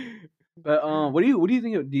 but what do you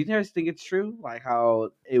think? Do you guys think it's true? Like how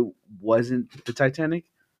it wasn't the Titanic,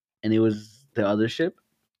 and it was the other ship?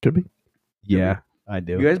 Could be. Yeah, I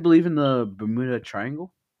do. You guys believe in the Bermuda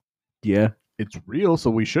Triangle? Yeah. It's real, so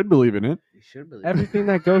we should believe in it. You should believe. Everything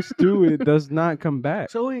that goes through it does not come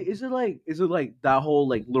back. So wait, is it like that whole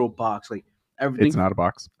like little box, like everything? It's not a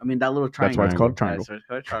box. I mean that little That's triangle. why it's called a Yeah, triangle. that's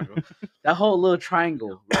why it's called a triangle. That whole little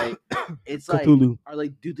triangle, right? It's like, Cthulhu. are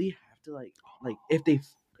like, do they have to like if they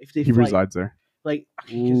He flight, resides there. like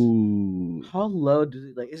 'cause Ooh. how low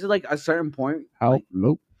do they like? Is it like a certain point? How Like,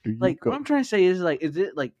 low do you like go? what I'm trying to say is like, is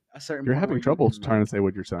it like a certain? You're point having where trouble you can, trying like- to say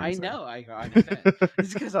what you're saying. I know, I understand.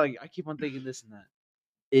 It's because like I keep on thinking this and that.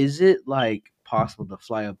 Is it like possible to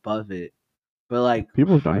fly above it? But like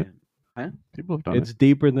People have done it. Huh? People have done It's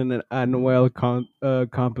deeper than an annual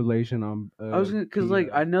compilation on. I was because like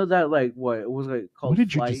I know that like what it was like it. called. What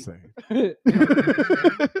did you Flight, just say? you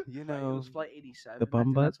It know, was Flight 87. the I think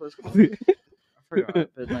bum butt. That's what it's called. I forgot,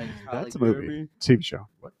 but like how, That's like, a movie. TV show.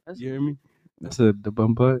 What? That's You hear me? That's the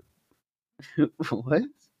bum butt. what?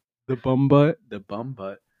 The bum butt. The bum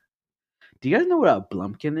butt. Do you guys know what a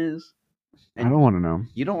blumpkin is? I don't want to know.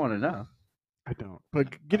 You don't want to know. I don't.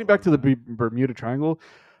 But getting back to the Bermuda Triangle,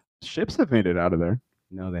 ships have made it out of there.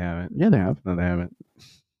 No, they haven't. Yeah, they have. No, they haven't.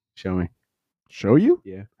 Show me. Show you?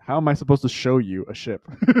 Yeah. How am I supposed to show you a ship?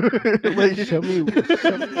 Like, show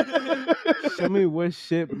me what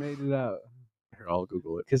ship made it out. Here, I'll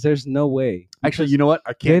Google it. Because there's no way. Actually, you know what?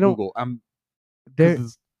 I can't don't- Google. I'm. They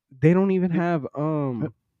 'cause they don't even have Oh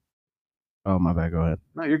my bad. Go ahead.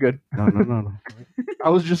 no, you're good. No. I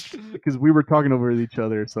was just because we were talking over each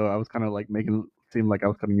other, so I was kind of like making it seem like I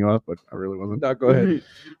was cutting you off, but I really wasn't. No, go ahead.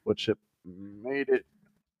 What ship made it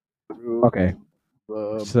through Okay.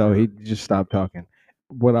 the So he just stopped talking.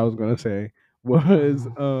 What I was gonna say was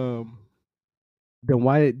then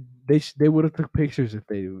why they would have took pictures if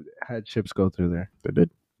they had ships go through there. They did.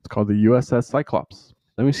 It's called the USS Cyclops.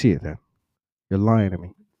 Let me see it then. You're lying to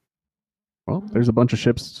me. Well, there's a bunch of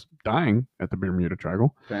ships dying at the Bermuda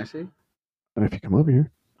Triangle. Can I see? And if you come over here,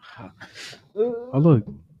 Oh look.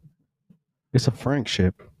 It's a Frank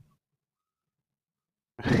ship.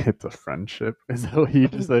 it's a friendship. Is that what you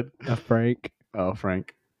just said? A Frank. Oh,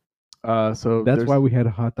 Frank. So That's there's- why we had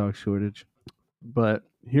a hot dog shortage. But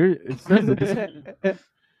here it says it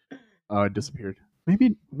disappeared.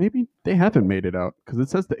 Maybe they haven't made it out because it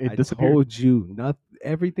says that it I disappeared. told you, not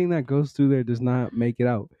everything that goes through there does not make it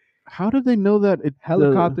out. How did they know that it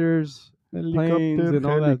Helicopters, planes, and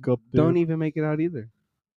all that helicopter. don't even make it out either.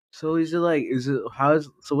 So what's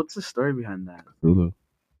the story behind that? Cthulhu.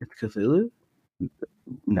 It's Cthulhu?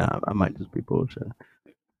 Nah, I might just be bullshit.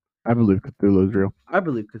 I believe Cthulhu is real. I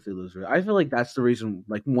believe Cthulhu is real. I feel like that's the reason,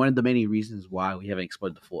 like one of the many reasons why we haven't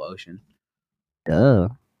explored the full ocean. Duh.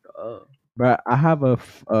 Oh. But I have a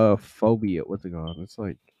phobia. What's it called? It's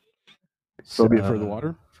like Phobia for the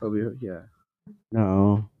water. Phobia, yeah.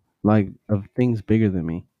 No, like of things bigger than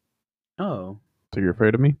me. Oh. So you're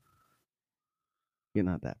afraid of me? You're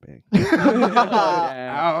not that big.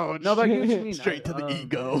 Ouch. No, but I get what you mean. Straight to the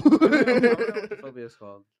ego. I don't know what the phobia is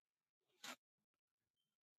called.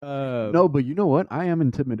 No, but you know what? I am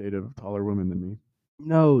intimidated of taller women than me.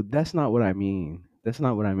 No, that's not what I mean. That's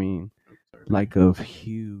not what I mean. like of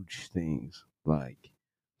huge things. Like,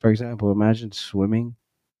 for example, imagine swimming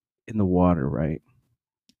in the water, right?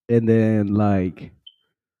 And then like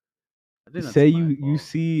I think that's say my you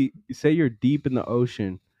fault. say you're deep in the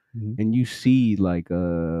ocean Mhm. and you see like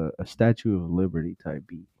a Statue of Liberty type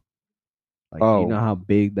beat. Like, do you know Oh, how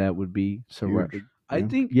big that would be? huge. I Yeah.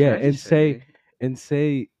 think. Yeah, Can I just say? and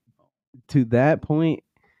say to that point,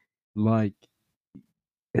 like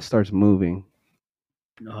it starts moving.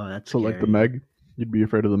 Oh, that's So like the scary. Meg, you'd be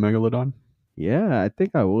afraid of the megalodon? Yeah, I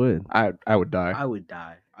think I would. I would die. I would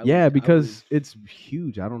die. Yeah, because it's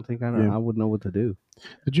huge. I don't think Yeah. I would know what to do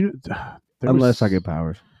Did you? unless I get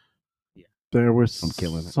powers. There was I'm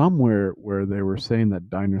killing it. somewhere where they were saying that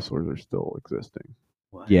dinosaurs are still existing.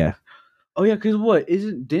 What? Yeah, Oh yeah, because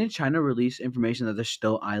didn't China release information that there's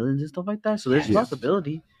still islands and stuff like that? So there's a Yes.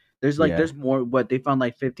 possibility. There's Yeah. there's more. What they found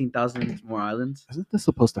 15,000 more islands. Isn't this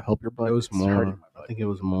supposed to help your butt? it was It's hurting more. my I butt. think it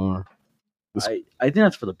was more. This- I think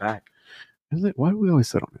that's for the back. Is it? Why do we always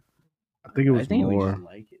sit on it? I think it was I think we more. just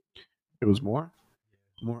like it. It was more.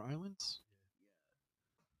 More islands.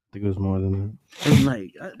 I think it was more than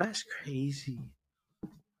And that's crazy. that.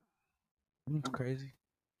 It's crazy.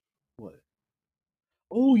 What?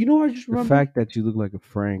 Oh, you know what I just The remember? fact that you look like a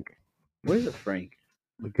Frank. What is it, Frank?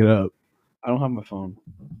 Look it up. I don't have my phone.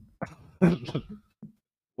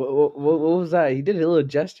 What was that? He did a little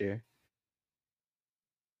gesture.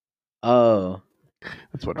 Oh.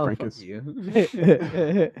 That's what Oh, Frank fuck is. you.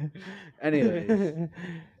 Anyways,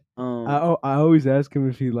 I always ask him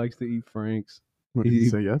if he likes to eat Franks. What, did you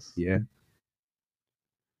say yes? Yeah.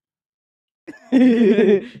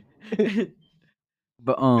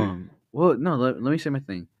 but well, no. Let me say my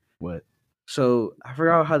thing. What? So I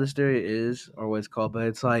forgot how this theory is or what it's called, but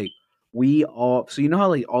it's like we all. So you know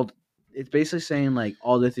how it's basically saying like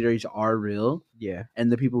all the theories are real, Yeah.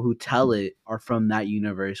 and the people who tell it are from that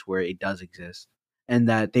universe where it does exist, and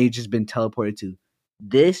that they've just been teleported to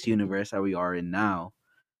this universe that we are in now,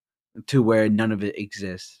 to where none of it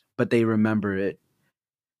exists, but they remember it,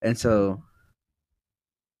 and so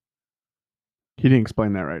He didn't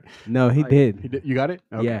explain that right. No, he I- did. He did. You got it?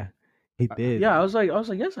 Okay. Yeah. He did. yeah, I was like,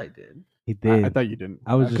 yes, I did. He did. I thought you didn't.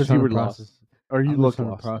 I was just because trying you were to process. lost, or you I was looked trying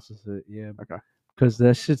lost. to process it. Yeah. Okay. Because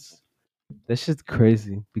that shit's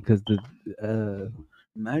crazy. Because the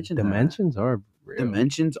Imagine dimensions are that. real.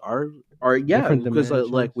 Dimensions are yeah, Different because like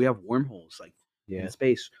dimensions. we have wormholes like Yeah. in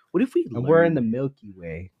space. What if we And we're in learn- the Milky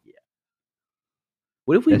Way.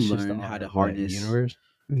 What if we That's just learn our, how to what, harness universe.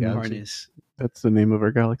 Yeah, harness? that's the name of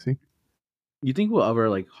our galaxy. You think we'll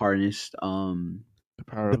ever harness The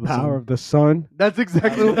power The of the power sun. of the sun. That's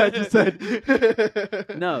exactly what I just said.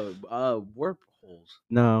 warp holes,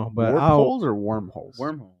 No, but Warp holes or wormholes?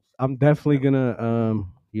 wormholes. I'm definitely gonna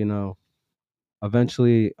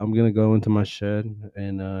eventually I'm gonna go into my shed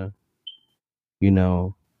and I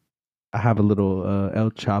have a little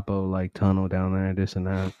El Chapo like tunnel down there, this and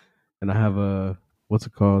that. And I have a what's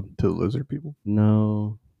it called? To the lizard people.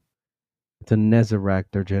 No. It's a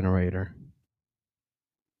Nezaractor generator.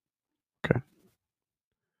 Okay.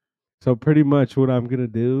 So pretty much what I'm gonna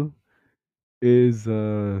do is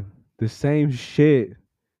the same shit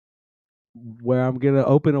where I'm gonna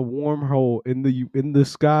open a wormhole in the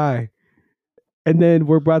sky, and then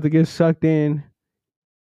we're about to get sucked in,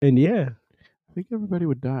 and yeah, I think everybody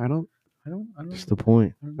would die. I don't. I don't. that's the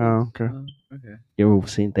point. Oh, okay. Okay. You ever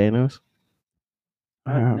seen Thanos?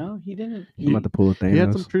 Yeah. No, he didn't. I'm about to pull a He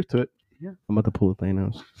had some Thanos. truth to it. I'm about to pull a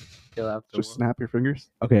Thanos. Kill after Just snap your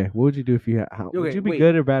fingers. Okay, what would you do if you had? Would Okay, you be wait.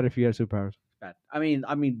 good or bad if you had superpowers? bad. I mean,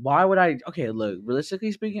 why would I? Okay, look.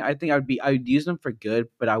 Realistically speaking, I think I would use them for good,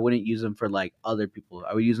 but I wouldn't use them for like other people.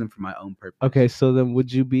 I would use them for my own purpose. Okay, so then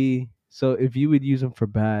would you be? So if you would use them for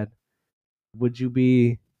bad, would you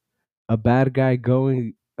be a bad guy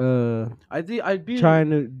going? I think I'd be Trying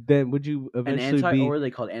to then would you an eventually anti. be? Or what are they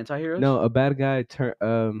called anti-heroes? No, a bad guy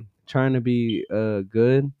trying to be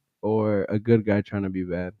good, or a good guy trying to be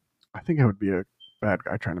bad. I think I would be a bad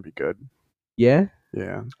guy trying to be good. Yeah.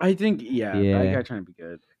 Yeah, I think Yeah. bad guy trying to be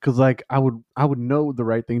good. because like I would know the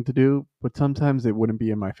right thing to do, but sometimes it wouldn't be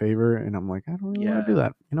in my favor, and I'm like, I don't really want to do Yeah.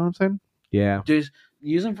 that. You know what I'm saying? Yeah. Just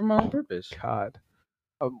use them for my own purpose. God.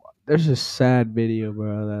 There's a sad video,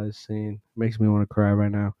 bro, that I've seen. Makes me want to cry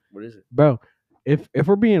right now. What is it? Bro, if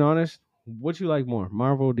we're being honest, what you like more,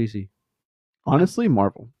 Marvel or DC? Honestly,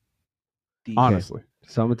 Marvel. DC. Honestly,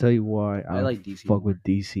 So I'm gonna tell you why I like DC fuck more. with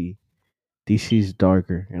DC. DC's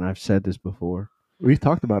darker, and I've said this before. we've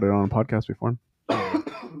talked about it on a podcast before.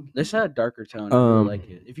 This had a darker tone. I really Um, like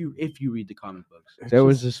it. If you read the comic books, There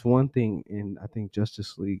was this one thing in I think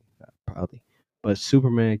Justice League, probably, but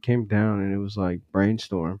Superman came down and it was like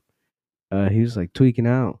brainstorm. He was like tweaking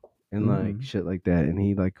out, and like Mhm. shit like that, and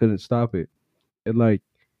he like couldn't stop it. And like,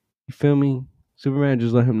 you feel me? Superman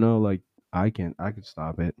just let him know like I can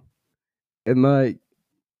stop it. And like,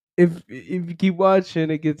 if you keep watching,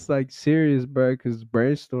 it gets like serious, bro. Because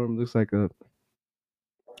Brainstorm looks like a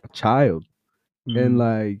child, and Mm.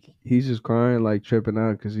 like he's just crying, like tripping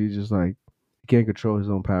out because he's just like he can't control his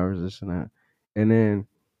own powers, this and that. And then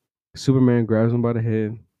Superman grabs him by the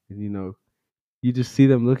head, and you just see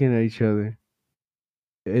them looking at each other,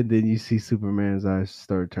 and then you see Superman's eyes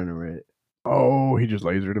start turning red. Oh, he just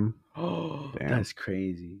lasered him. Oh, Damn. that's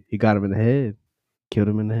crazy. He got him in the head, killed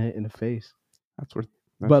him in the head, in the face, That's where.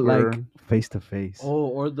 but like face to face. Oh,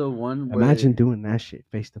 or the one where Imagine doing that shit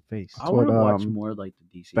face to face. I want to what, watch more like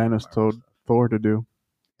the DC. and Thanos Marvel told stuff. Thor to do.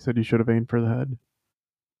 He said you should have aimed for the head.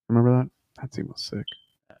 Remember that? That scene was sick.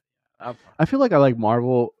 I feel like I like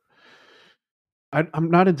Marvel. I'm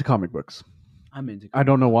not into comic books. I'm into. I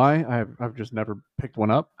don't know comic why. I've just never picked one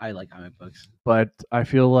up. books. I like comic books. But I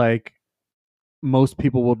feel like most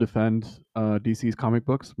people will defend DC's comic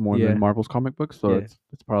books more Yeah. than Marvel's comic books, so Yeah.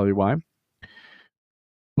 it's probably why.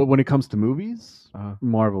 But when it comes to movies, Uh-huh.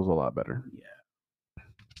 Marvel's a lot better.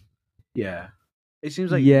 Yeah, it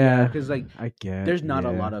seems like Yeah. because like I get. there's not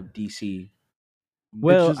a lot of DC.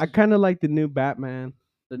 Well, It's I just kind of like the new Batman.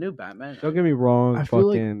 the new Batman. Don't get me wrong. I feel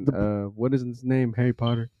like fucking what is his name? Harry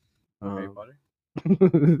Potter. Harry Potter.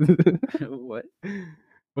 What?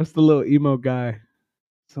 What's the little emo guy?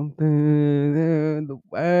 Something in the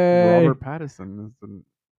way. Robert Pattinson is the,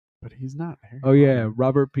 but he's not. Harry Oh yeah, Potter.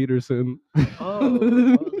 Robert Peterson. Oh,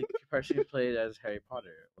 the person who played as Harry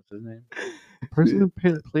Potter. What's his name? The person who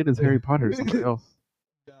played as Harry Potter is somebody else.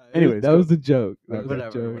 Anyways, that go- was the joke. That Okay. was the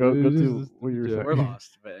Whatever. joke. Go It was to just what a you were joke. saying. We're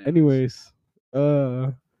lost. But Anyways,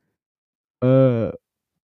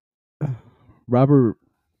 Robert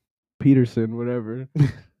Peterson, whatever.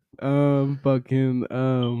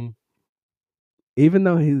 Even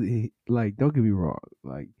though he like, don't get me wrong,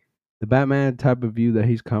 like the Batman type of view that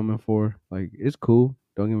he's coming for, like it's cool.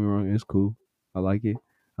 Don't get me wrong, it's cool. I like it.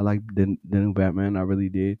 I like the new Batman. I really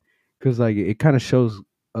did, cause like it kind of shows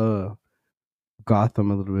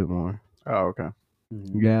Gotham a little bit more. Oh, okay.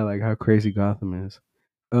 Yeah, like how crazy Gotham is.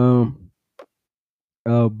 But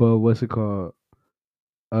what's it called?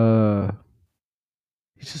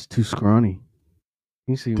 He's just too scrawny.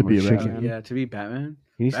 He needs to eat To more be a chicken. Batman. yeah, to be Batman.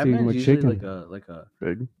 He needs to eat Batman's more usually chicken. like a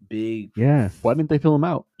Big. big. Yeah. Why didn't they fill him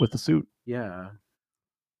out with the suit? Yeah.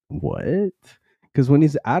 What? Because when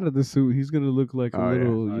he's out of the suit, he's gonna look like a Oh, yeah.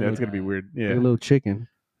 little, Yeah, it's gonna be weird. like Yeah, a little chicken,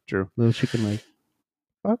 true. little chicken leg.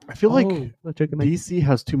 I feel like little chicken leg. DC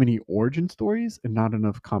has too many origin stories and not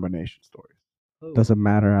enough combination stories. Doesn't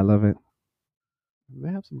matter. I love it. They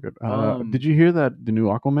have some good. Um, did you hear that the new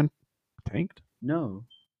Aquaman tanked? No.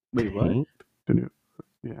 Wait, what? Tank? The new,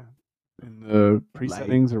 yeah, in the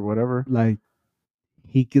pre-settings or whatever. Like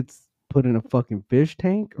he gets put in a fucking fish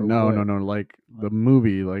tank? Or No, what? no, no. Like the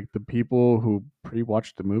movie, like the people who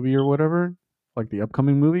pre-watched the movie or whatever, like the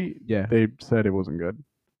upcoming movie, Yeah. they said it wasn't good.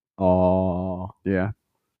 Oh, Yeah,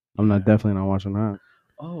 I'm not definitely not watching that.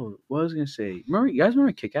 Oh, what I was gonna say. You guys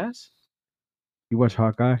remember Kick Ass? You watch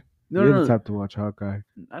Hawkeye? No, You're no, the type to watch Hawkeye.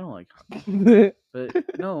 I don't like Hawkeye.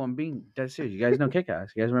 But no, I'm being dead serious. You guys know Kick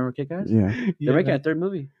Ass. You guys remember Kick Ass? yeah. They're making a third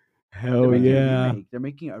movie. Hell They're making a yeah. remake. They're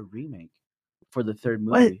making a remake for the third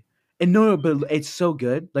movie. And no, but it's so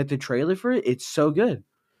good. Like the trailer for it, it's so good.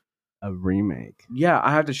 A remake. Yeah,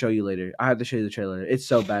 I have to show you later. I have to show you the trailer. It's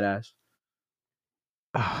so badass.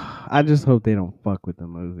 I just hope they don't fuck with the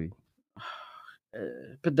movie.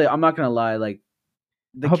 But I'm not gonna lie, like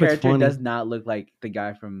the I hope it's character funny. does not look like the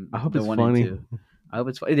guy from I hope the it's one funny. and two. I hope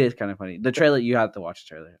it is kind of funny. The trailer, you have to watch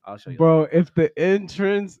the trailer. I'll show you. Bro, if the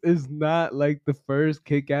entrance is not like the first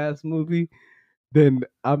Kick-Ass movie, then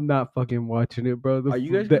I'm not fucking watching it, bro. Are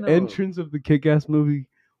you guys the gonna- entrance of the Kick-Ass movie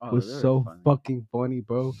Oh, was they were so funny. fucking funny,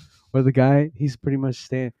 bro. Where the guy, he's pretty much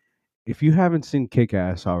saying, if you haven't seen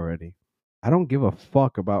Kick-Ass already, I don't give a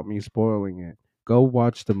fuck about me spoiling it. Go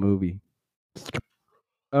watch the movie.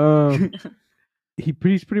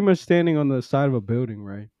 He's pretty much standing on the side of a building,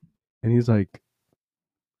 right? And he's like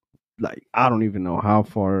I don't even know how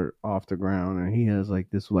far off the ground, and he has like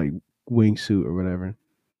this like wingsuit or whatever.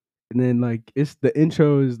 And then like it's the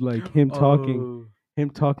intro is like him talking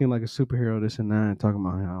like a superhero, this and that, and talking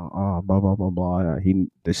about how blah blah blah blah.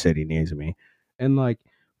 They said he needs me, and like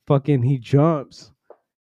fucking he jumps,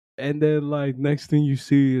 and then like next thing you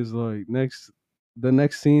see is like the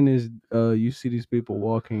next scene is you see these people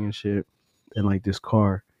walking and shit, and like this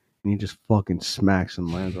car, and he just fucking smacks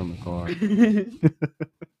and lands on the car,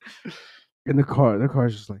 and the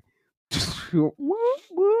car's just like. I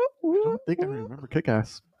don't think I remember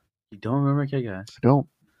Kick-Ass. You don't remember Kick Ass? I don't.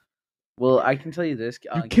 Well, I can tell you this.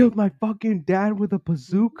 You killed my fucking dad with a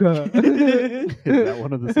bazooka. Is that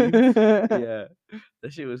one of the scenes? Yeah,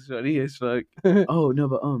 that shit was funny as fuck. Oh no,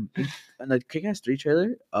 but in the Kick-Ass 3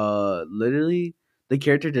 trailer, literally the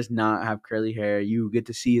character does not have curly hair. You get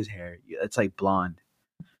to see his hair. It's like blonde.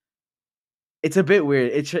 It's a bit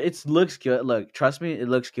weird. It looks good. Look, trust me, it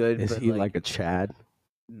looks good. Is but, he like a Chad?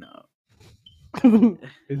 no?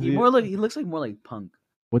 Is He looks like more like Punk.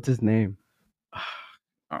 What's his name?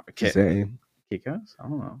 Say Kick-Ass? I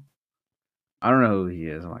don't know. I don't know who he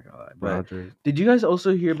is. I'm not gonna lie. But Roger. did you guys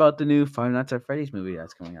also hear about the new Five Nights at Freddy's movie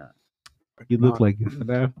that's coming out? You look like you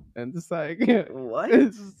FNAF. And it's like What?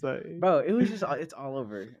 It's just like, Bro, it was just it's all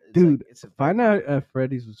over. It's dude, it's Five Nights at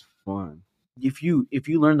Freddy's was fun. if you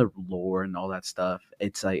learn the lore and all that stuff,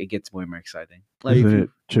 it's like it gets way more exciting. Like if Isn't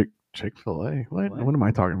you, it Chick-fil-A? What? What? What am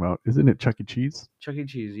I talking about? Isn't it Chuck E. Cheese? Chuck E.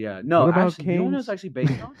 Cheese, yeah. No, What about actually, you know what it's Cane's? actually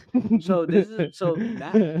based on? So this is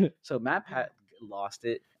Matt lost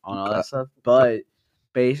it on all that stuff, but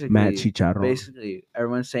basically Matt Chicharron. basically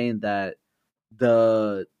everyone's saying that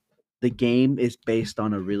the game is based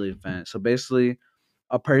on a real event. So basically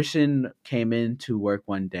a person came into work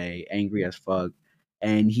one day angry as fuck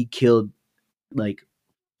and he killed like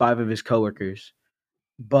 5 of his coworkers.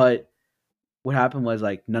 But what happened was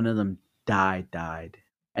like none of them died.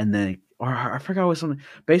 And then or I forgot what something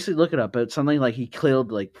basically look it up, but something like he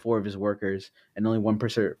killed like 4 of his workers and only one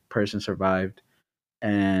person survived.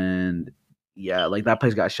 And yeah, like that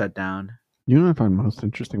place got shut down. You know what I find most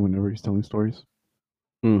interesting whenever he's telling stories?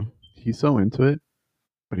 Hmm. He's so into it,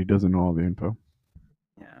 but he doesn't know all the info.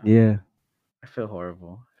 Yeah. Yeah. I feel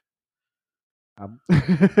horrible.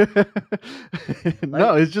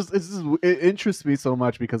 No, it's just it interests me so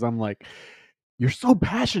much because I'm like, you're so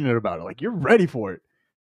passionate about it, like you're ready for it.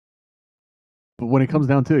 But when it comes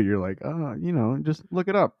down to it, you're like, just look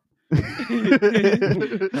it up. You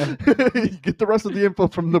get the rest of the info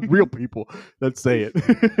from the real people that say it.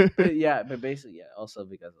 But yeah, but basically, yeah. Also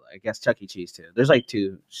because I guess Chuck E. Cheese too. There's like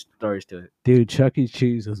 2 stories to it. Dude, Chuck E.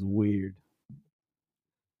 Cheese is weird.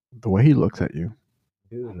 The way he looks at you.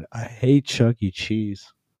 Dude, I hate Chuck E.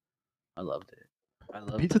 Cheese. I loved it. I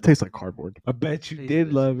loved Pizza tastes like cardboard. I bet you Tastes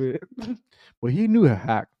did love it. Well, he knew a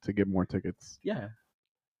hack to get more tickets. Yeah.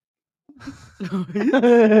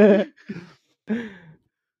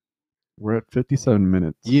 We're at 57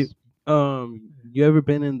 minutes. You ever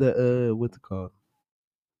been in the what's it called?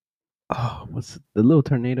 Oh, what's the little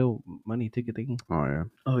tornado money ticket thingy? Oh yeah,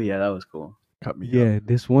 Oh yeah, that was cool. cut me. Yeah,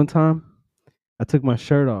 this one time I took my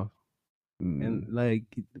shirt off Mm. and like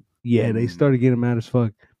they started getting mad as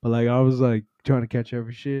fuck. But like I was like trying to catch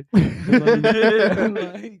every shit. And,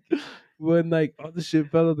 like, when like all the shit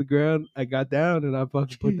fell on the ground, I got down and I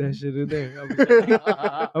fucking put that shit in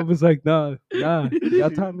there. I was like, nah, y'all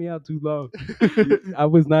timed me out too long. I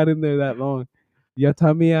was not in there that long. Y'all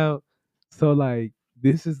timed me out. So like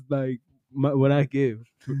this is like what I give.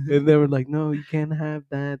 And they were like, no, you can't have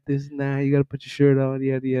that, this and that. You gotta put your shirt on,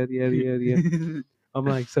 yada yada yada yada yada. I'm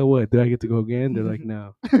like, so what? Do I get to go again? They're like,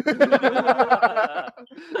 no.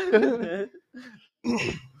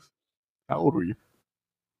 How old were you?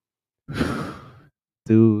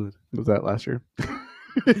 Dude, Was that last year?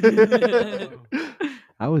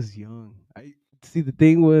 I was young. I see the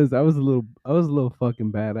thing was I was a little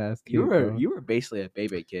fucking badass kid. You were basically a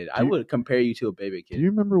baby kid. I would compare you to a baby Do kid. you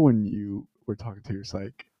remember when you were talking to your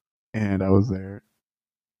psych and I was there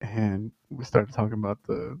and we started talking about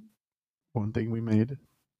the one thing we made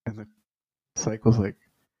and the psych was like,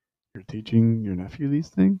 you're teaching your nephew these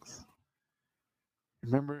things?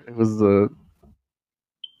 Remember? It was the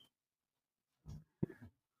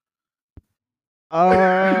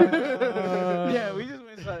Yeah, we just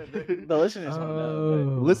went the listeners won't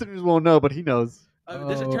know. Oh. listeners won't know, but he knows. But,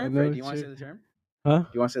 there's a Oh, I term know for it. Do you want to shit. say the term? Huh? Do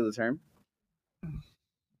you want to say the term?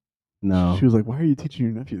 No. She was like, why are you teaching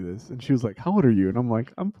your nephew this? And she was like, how old are you? And I'm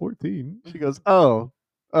like, I'm 14. She goes, oh,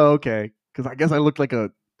 okay. Because I guess I looked like a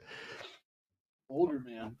older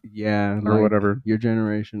man Yeah, or like, whatever. Your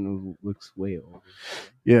generation looks way older.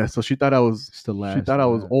 Yeah, so she thought I was It's the last. she thought I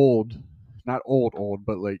was one. old. Not old,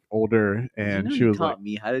 but like older. And Did you know she you was like, taught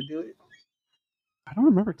me how to do it. I don't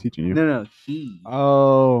remember teaching you. No, he.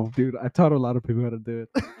 Oh. Dude, I taught a lot of people how to do it.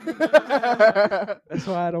 That's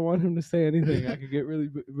why I don't want him to say anything. I could get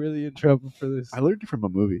really in trouble for this. I learned it from a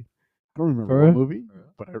movie. I don't remember For what real? movie,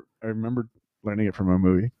 but I remember learning it from a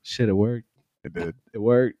movie. Shit, it worked. It did. It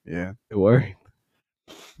worked. Yeah. It worked.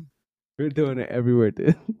 We're doing it everywhere,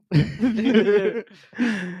 dude. bad.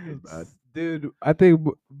 Dude, I think,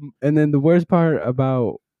 and then the worst part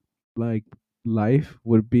about like life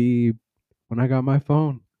would be when I got my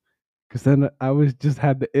phone, because then I was just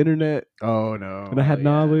had the internet Oh no. and I had yeah.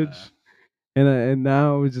 knowledge. and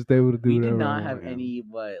now I was just able to do We whatever did I not have want. any,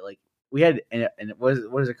 but like we had, and what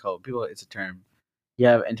is it called? People, it's a term. You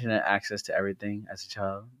have internet access to everything as a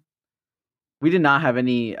child. We did not have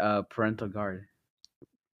any parental guard.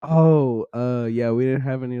 Oh, yeah, we didn't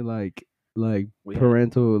have any like We had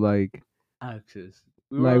parental like access.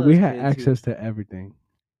 we had access to everything.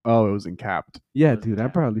 Oh, it was in capped. Yeah, Was dude, I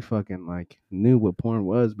capped. probably fucking like knew what porn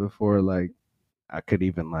was before like I could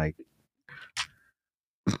even like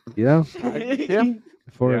Yeah.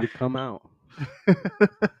 before Yeah. it'd come out.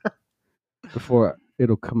 Before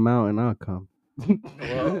it'll come out and I'll come.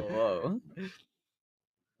 Whoa.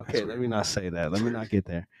 Okay, let me not say that. Let me not get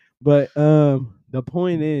there. But the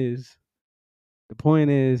point is,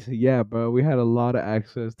 yeah, bro, we had a lot of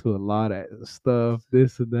access to a lot of stuff,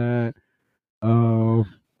 this and that.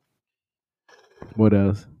 What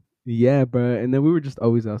else? Yeah, bro. And then we were just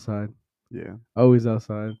always outside. Yeah. Always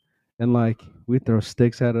outside. And like we throw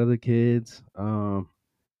sticks at other kids.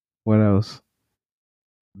 What else?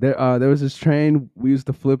 There was this train, we used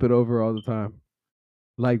to flip it over all the time.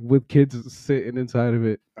 Like with kids sitting inside of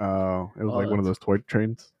it. Oh, it was Oh, like one of that's- those toy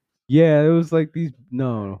trains. Yeah, it was like these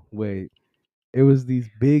no, wait. It was these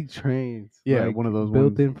big trains. Yeah, like, one of those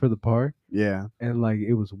built ones. in for the park. Yeah. And like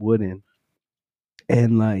it was wooden.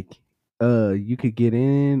 And like you could get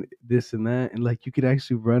in this and that, and like you could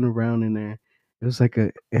actually run around in there. It was like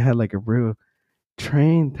it had like a real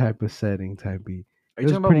train type of setting type beat. Are It you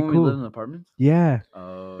was talking about pretty when cool. we lived in apartments? Yeah.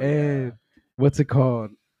 Oh, And what's it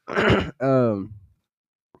called?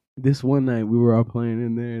 This one night we were all playing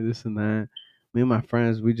in there, this and that. Me and my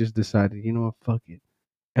friends, we just decided, you know what, fuck it.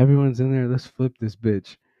 Everyone's in there, let's flip this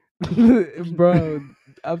bitch. Bro,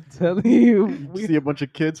 I'm telling you, You see a bunch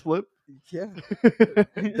of kids flip? yeah.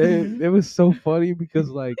 It was so funny because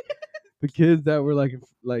like the kids that were like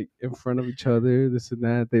in front of each other, this and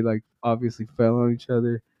that, they like obviously fell on each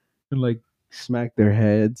other and like smacked their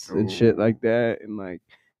heads and shit Oh. like that, and like,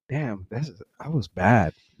 damn, I was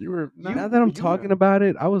bad. You were Now that I'm talking about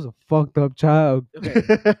it, I was a fucked up child. Okay.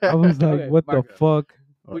 I was like, Okay, what Marco. the fuck?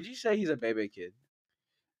 Would you say he's a baby kid?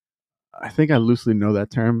 I think I loosely know that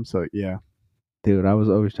term, so yeah. Dude, I was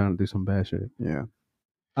always trying to do some bad shit. Yeah.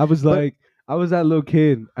 I was But- like, I was that little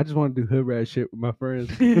kid. I just wanted to do hood rat shit with my friends.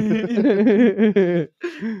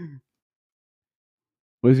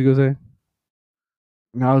 What was you gonna say?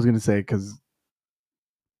 No, I was gonna say because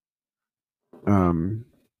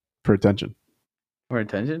for attention. For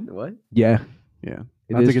attention? What? Yeah, Yeah.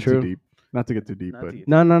 it Not to is get true. too deep. Not to get too deep, Not but to get-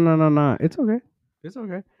 No. It's okay. It's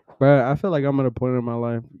okay. But I feel like I'm at a point in my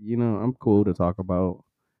life, I'm cool to talk about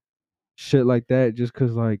shit like that just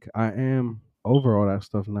because, like, I am over all that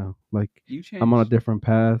stuff now. Like, You changed. I'm on a different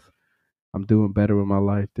path. I'm doing better with my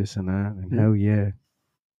life, this and that. And Yeah. hell yeah.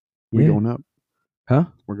 we're Yeah. going up. Huh?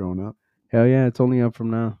 We're going up. Hell yeah, it's only up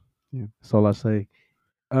from now. Yeah. That's all I say.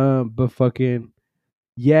 But fucking,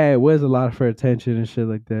 yeah, it was a lot for attention and shit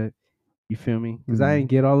like that. You feel me? Because I Mhm. didn't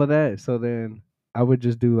get all of that. So then I would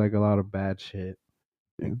just do like a lot of bad shit.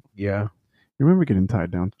 Yeah. Yeah. You remember getting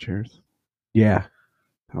tied down to chairs? Yeah.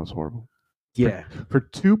 That was horrible. Yeah. For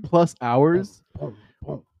 2+ hours Boom,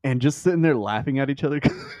 boom. and just sitting there laughing at each other to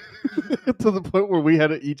the point where we had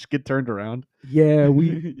to each get turned around. Yeah,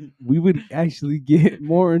 we would actually get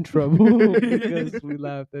more in trouble because we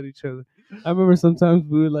laughed at each other. I remember sometimes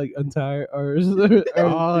we would like untie ours.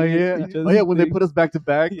 Oh yeah, when they put us back to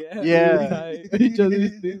back. Yeah, Yeah. each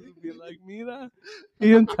other's things would be like, "Mira,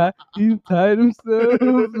 he untied himself."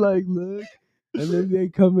 Like, look, and then they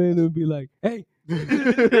come in and be like, "Hey,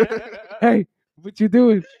 hey, what you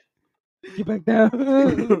doing? Get back down." I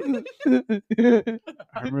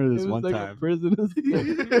remember this It was one like a time. prison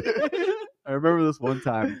I remember this one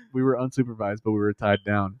time we were unsupervised, but we were tied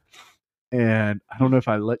down. And I don't know if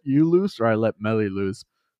I let you loose or I let Melly loose,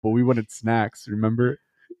 but we wanted snacks, remember?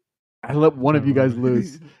 I let one of you guys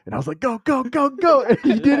loose, and I was like, go, go, go, go. And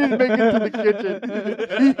he didn't make it to the kitchen.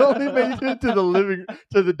 He only made it to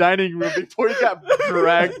the dining room before he got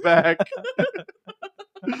dragged back.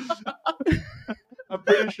 I'm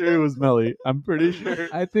pretty sure it was Melly. I'm pretty sure.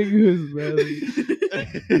 I think it was Melly.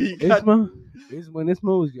 He got- When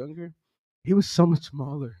Isma was younger, he was so much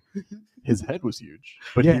smaller. his head was huge,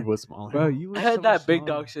 but Yeah. he was smaller. Bro, you were I had so that much big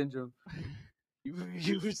smaller. dog syndrome.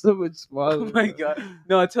 You were so much smaller. Oh my god!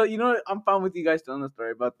 No, I tell you know what? I'm fine with you guys telling the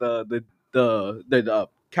story about the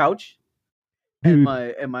couch Dude,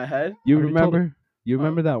 and my head. you already told remember? You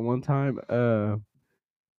remember that one time?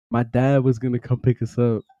 My dad was gonna come pick us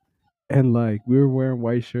up, and like we were wearing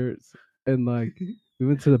white shirts, and like we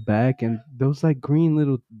went to the back, and those like green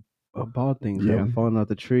little ball things that Yeah. were falling out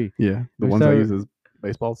the tree. Yeah, the We ones I started- use as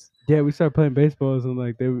baseballs. Yeah, we started playing baseballs, and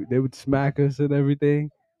like they would smack us and everything.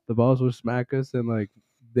 the balls would smack us, and like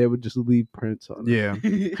they would just leave prints on us. Yeah.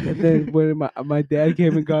 And then when my dad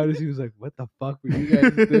came and got us, he was like, "What the fuck were you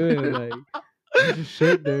guys doing? Like, there's your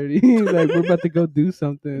shirt dirty. Like, we're about to go do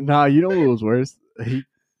something." Nah, you know what was worse? He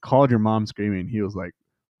called your mom screaming. He was like,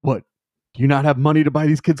 "What? Do you not have money to buy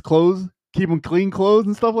these kids clothes? Keep them clean clothes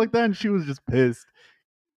and stuff like that?" And she was just pissed.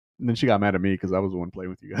 And then she got mad at me because I was the one playing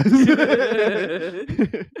with you guys.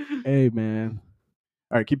 Hey man,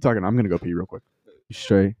 All right, keep talking. I'm gonna go pee real quick. you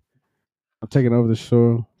straight. I'm taking over the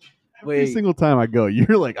show. Every single time I go,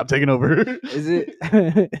 you're like, "I'm taking over." Is it?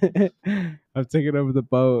 I'm taking over the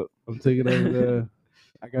boat. I'm taking over the.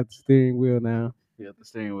 I got the steering wheel now. You got the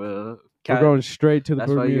steering wheel. We're going straight to the That's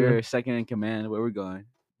why Bermuda, you're second in command. Where we going?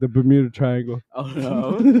 the Bermuda Triangle. Oh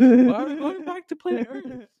no! Why are we going back to planet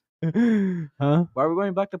Earth? Huh? Why are we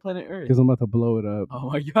going back to planet Earth? Because I'm about to blow it up. Oh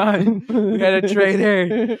my god! We got a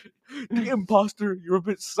traitor. The imposter. You're a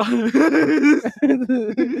bit sus.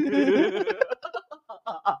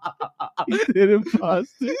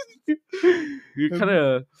 Imposter. You're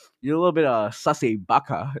a little bit sussy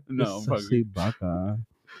baka. No, I'm fucking- Sussy baka.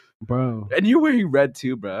 Bro. and you're wearing red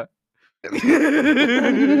too, bro. You're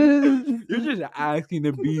just asking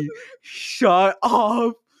to be shot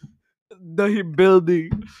off the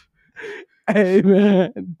building. Hey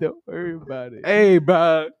man, don't worry about it. Hey,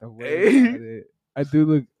 bro. Don't worry about it.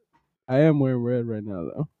 I am wearing red right now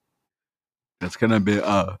though. That's gonna be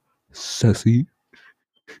sussy.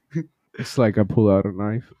 It's like I pull out a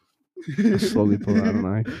knife. I slowly pull out a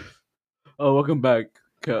knife. Oh, welcome back,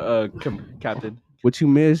 Captain. What you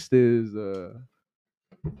missed is I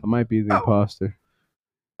might be the imposter.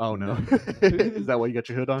 Oh no! Is that why you got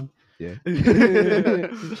your hood on? Yeah. I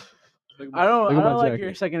don't Look at my like jacket.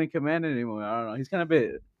 your second in command anymore. I don't know. He's kind of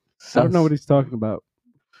bit. I don't know what he's talking about.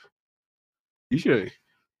 You should.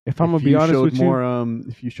 If I'm gonna If be you honest showed with you, more,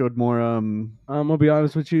 if you showed more, I'm gonna be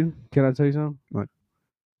honest with you. Can I tell you something? What?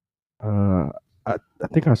 I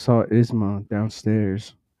think I saw Isma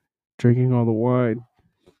downstairs drinking all the wine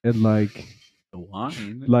and like The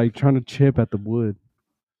wine. trying to chip at the wood.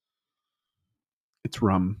 it's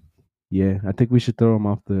rum. Yeah, I think we should throw him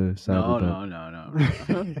off the saddle.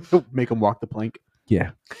 No. Make them walk the plank.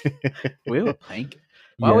 Yeah. We have a plank.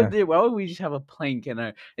 Yeah. Why would we just have a plank in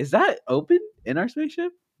our? Is that open in our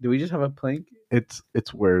spaceship? Do we just have a plank? It's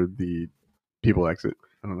where the people exit.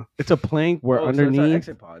 I don't know. It's a plank where Oh, so it's our underneath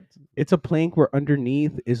exit pods. it's a plank where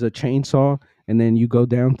underneath is a chainsaw, and then you go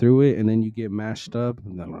down through it, and then you get mashed up,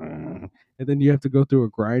 and then you have to go through a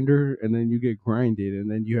grinder, and then you get grinded, and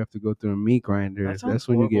then you have to go through a meat grinder. That sounds That's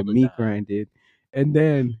when you get horrible to meat die. grinded, and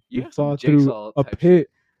then You you have some fall through jigsaw a type pit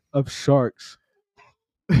of sharks.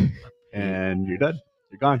 And you're done.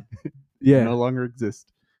 You're gone. Yeah, You no longer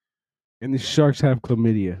exist. and the sharks have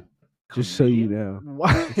chlamydia. Just so you know,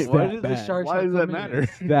 Why? It's Why that does the bad. sharks? Why have does that chlamydia? matter?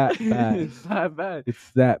 it's that bad. It's not bad.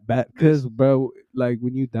 It's that bad. Cause bro, like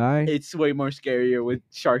when you die, It's way more scarier with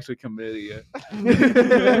sharks with chlamydia.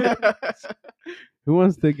 who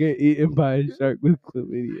wants to get eaten by a shark with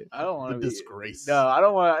chlamydia? I don't want The to be. disgrace. No, I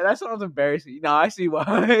don't want. That sounds embarrassing. No, I see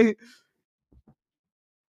why.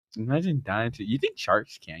 Imagine dying to. You think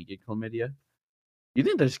sharks can get chlamydia? You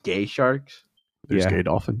think there's gay sharks? There's Yeah. gay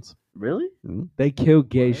dolphins. Really? They kill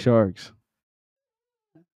gay What? sharks.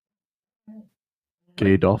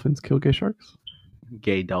 Gay dolphins kill gay sharks.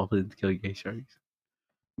 Gay dolphins kill gay sharks.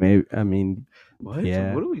 Maybe I mean What?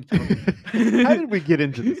 Yeah. What are we talking? How did we get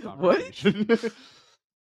into this What? conversation?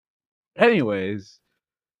 Anyways.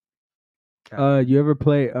 you ever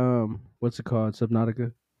play what's it called?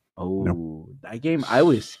 Subnautica? Oh, that game! I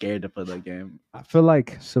was scared to play that game. I feel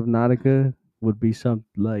like Subnautica would be something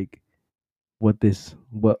like what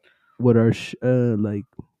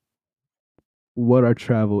our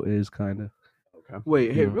travel is kind of. Wait,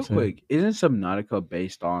 You hey, know what real I'm saying? quick, isn't Subnautica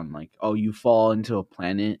based on like, oh, you fall into a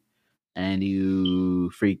planet and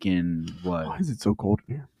you freaking Why what? is it so cold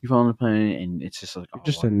in here? You fall on a planet and it's just like You're all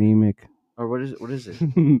just water. anemic. Or what is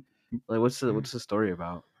it? Like, what's the story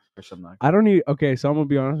about for Subnautica? I don't need okay, so I'm gonna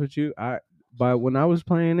be honest with you. But when I was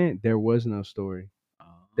playing it, there was no story.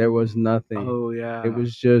 There was nothing. Oh yeah. It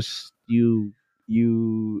was just your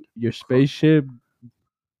spaceship.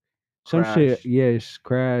 Some shit, Crashed. yes,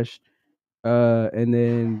 crashed. And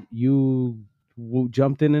then you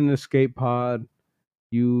jumped in an escape pod.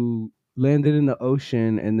 You landed in the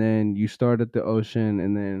ocean, and then you start at the ocean,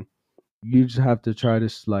 and then you just have to try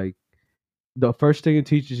this. Like the first thing it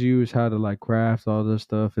teaches you is how to like craft all this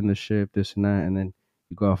stuff in the ship, this and that, and then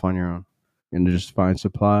you go off on your own and just find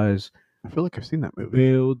supplies, I feel like I've seen that movie.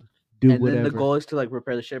 build, do and whatever. then the goal is to like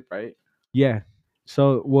repair the ship, right? Yeah.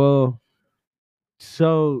 So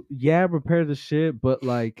yeah, repair the ship, but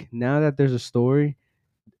like now that there's a story,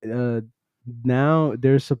 now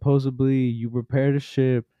there's supposedly you prepare the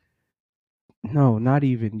ship. No, not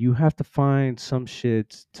even. You have to find some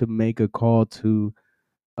shit to make a call to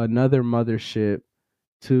another mothership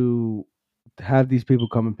to have these people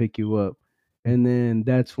come and pick you up. And then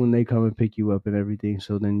that's when they come and pick you up and everything.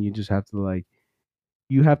 So then you just have to like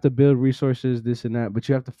you have to build resources, this and that, but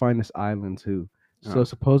you have to find this island too. So Oh.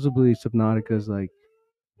 supposedly Subnautica is like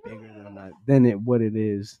bigger than that, than what it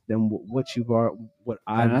is, than what you've what Man,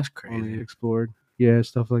 I've that's only crazy. explored. Yeah,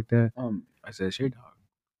 stuff like that. I said, "Sure, dog."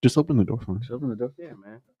 Just open the door for me. Just open the door. Yeah,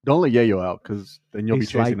 man. Don't let Yayo out, because then you'll be He's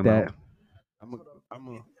chasing like him that. out.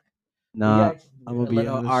 Nah, I'm gonna be Let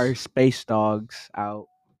honest. our space dogs out.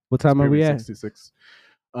 What time are we Spirit at? 66.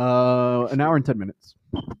 An hour and 10 minutes.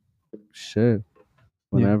 Shit.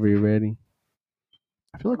 Whenever you're ready.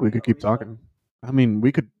 I feel like we could keep talking. I mean,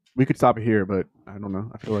 we could stop it here, but I don't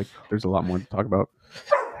know. I feel like there's a lot more to talk about.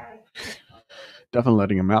 Definitely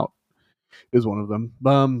letting him out is one of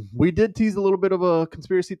them. We did tease a little bit of a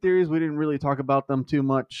conspiracy theories. We didn't really talk about them too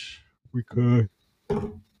much. We could.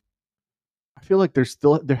 I feel like there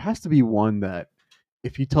has to be one that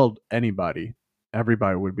if you told anybody,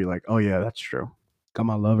 everybody would be like, "Oh yeah, that's true." Got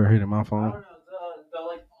my lover hitting my phone.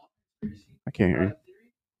 I can't hear you.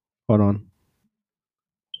 Hold on.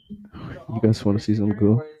 You guys want to see something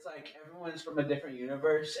cool? Where it's like everyone's from a different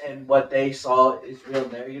universe, and what they saw is real in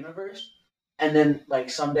their universe. And then,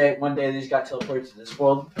 like one day, they just got teleported to this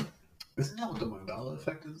world. Isn't that what the Mandela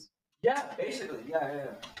effect is? Yeah, basically. Yeah.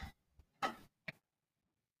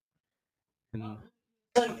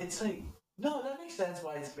 It's like no, that makes sense.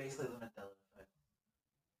 Why it's basically the Mandela effect.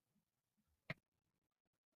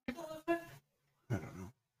 I don't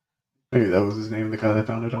know. Maybe that was his name, the guy that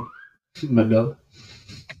found it out. Mandela.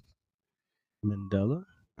 Mandela?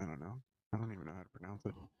 I don't know. I don't even know how to pronounce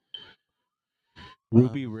it.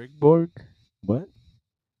 Ruby Rigborg? What?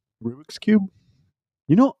 Rubik's Cube?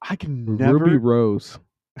 You know, I can never. Ruby Rose.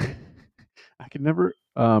 I can never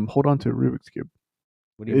hold on to a Rubik's Cube.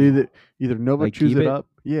 What do you mean? Either Nova Like, chews keep it it? up.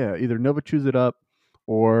 Yeah, either Nova chews it up,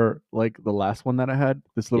 or like the last one that I had,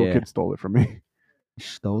 this little Yeah. kid stole it from me.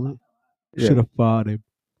 Stole it? Yeah. Should have fought him.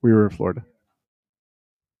 We were in Florida.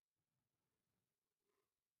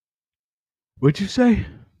 What'd you say?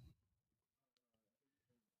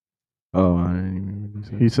 Oh, I didn't even really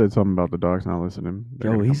say. He said something about the dogs not listening.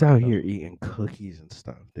 They're Yo, gonna he's come back out up. here eating cookies and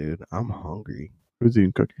stuff, dude. I'm hungry. Who's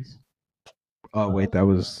eating cookies? Oh, wait, that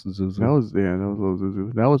was Zuzu. That was Lil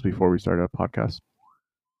Zuzu. That was before we started a podcast.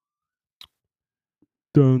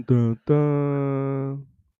 Dun, dun, dun.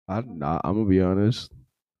 I'm gonna be honest.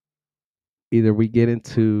 Either we get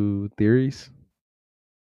into theories.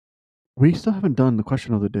 We still haven't done the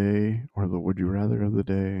question of the day or the would you rather of the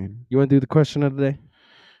day. You want to do the question of the day?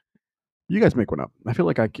 You guys make one up. I feel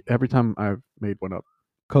like every time I've made one up.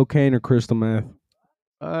 Cocaine or crystal meth?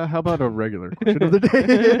 How about a regular question of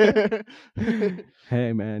the day?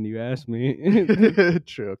 Hey, man, you asked me.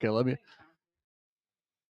 True. Okay, let me.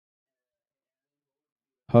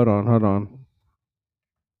 Hold on.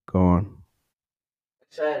 Go on.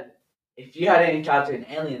 Said, if you had to encounter an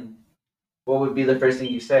alien, what would be the first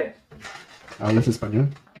thing you say? ¿Hablas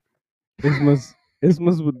español?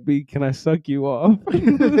 Ismas would be, can I suck you off?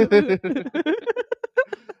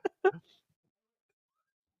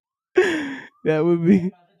 That would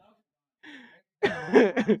be.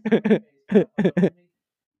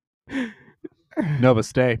 Nova,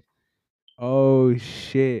 stay. Oh,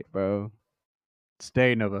 shit, bro.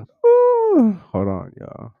 Stay, Nova. Ooh. Hold on,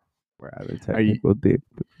 y'all. We're having technical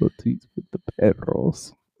difficulties with the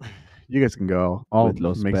perros. You guys can go. I'll With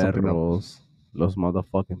los make something up. perros. Los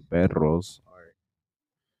motherfucking perros.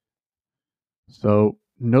 So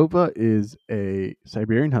Nova is a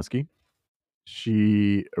Siberian Husky.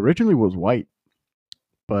 She originally was white,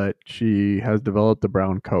 but she has developed a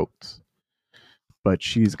brown coat. But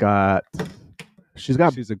she's got She's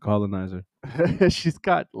a colonizer. she's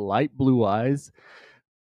got light blue eyes,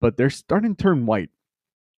 but they're starting to turn white.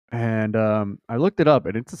 And I looked it up,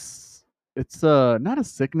 and it's not a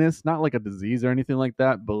sickness, not like a disease or anything like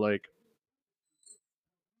that, but like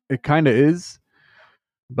it kind of is,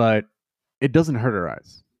 but it doesn't hurt her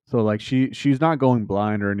eyes. So like she's not going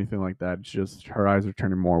blind or anything like that. It's just her eyes are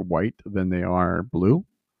turning more white than they are blue.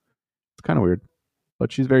 It's kind of weird,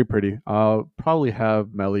 but she's very pretty. I'll probably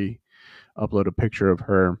have Melly upload a picture of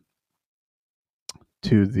her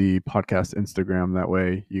to the podcast Instagram. That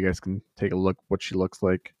way you guys can take a look what she looks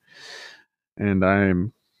like. And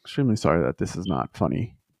I'm extremely sorry that this is not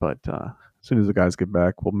funny, but as soon as the guys get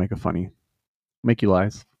back, we'll make you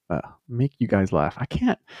guys laugh. I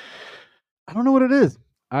don't know what it is.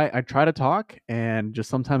 I try to talk, and just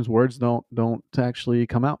sometimes words don't actually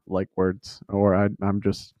come out like words, or I'm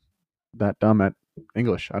just that dumb at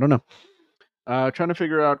English. I don't know. Trying to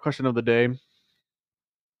figure out question of the day.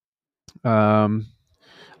 Um,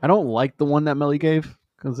 I don't like the one that Melly gave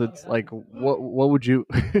because it's like, what would you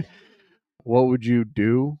what would you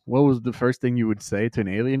do? What was the first thing you would say to an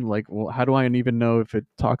alien? Like, well, how do I even know if it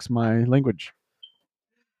talks my language?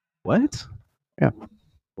 What? Yeah.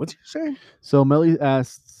 What'd you say? So Melly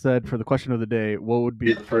said for the question of the day, what would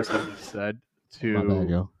be the first thing you said My bad, to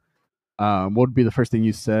yo. what would be the first thing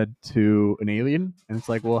you said to an alien? And it's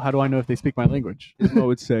like, well, how do I know if they speak my language? I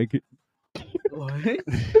would say. What?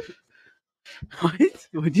 What?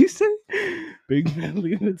 What'd you say? Big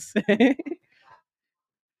Melly would say.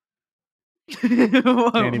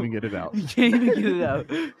 Can't even get it out. You can't even get it out.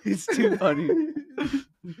 It's too funny.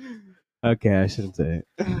 Okay, I shouldn't say it.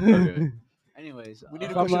 Okay. Anyways, We need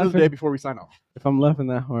a If I'm question of the laughing- day before we sign off. If I'm laughing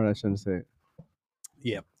that hard, I shouldn't say it.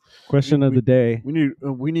 Yep. Question of the day.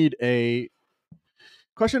 We need a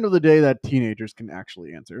question of the day that teenagers can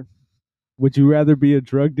actually answer. Would you rather be a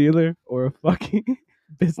drug dealer or a fucking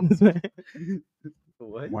businessman?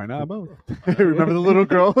 what? Why not both? Remember the little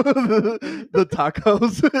girl, the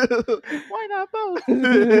tacos. Why not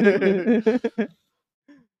both?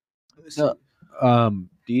 So,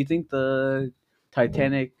 do you think the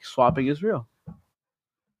Titanic swapping is real?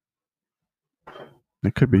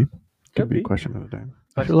 It could be. Could Could be a be. question of the day.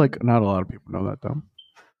 I feel like not a lot of people know that though,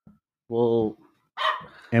 Well,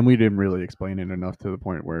 and we didn't really explain it enough to the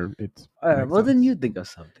point where it's. makes well, then sense. you think of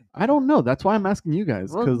something. I don't know. That's why I'm asking you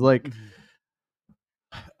guys Well, because like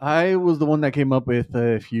I was the one that came up with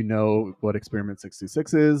if you know what Experiment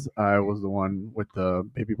 626 is. I was the one with the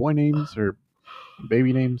baby boy names or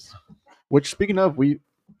baby names. Which, speaking of, we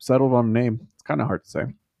settled on a name. It's kind of hard to say.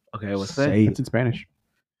 Okay, what's Say that? it. It's in Spanish.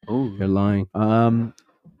 You're lying.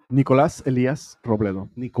 Nicolás Elias Robledo.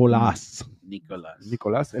 Nicolás. Nicolas.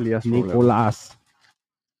 Nicolás Elias Robledo. Nicolás.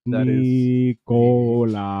 That is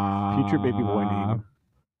Nicolás. Future baby boy name.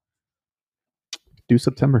 Due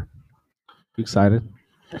September. You excited?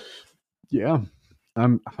 Yeah,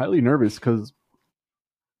 I'm highly nervous because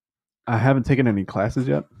I haven't taken any classes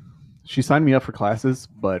yet. She signed me up for classes,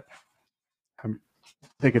 but I haven't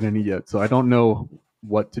taken any yet, so I don't know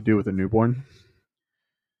what to do with a newborn.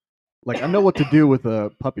 Like I know what to do with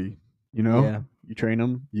a puppy. You know, Yeah. you train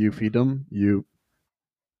them, you feed them, you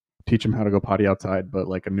teach them how to go potty outside. But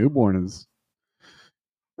like a newborn is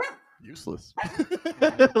useless.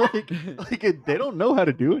 They don't know how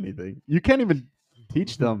to do anything. You can't even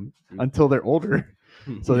teach them until they're older.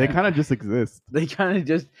 So they Yeah. kind of just exist. They kind of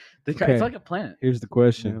just. Okay. It's like a plant. Here's the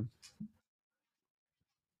question.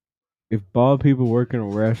 If bald people work in a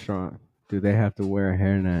restaurant, do they have to wear a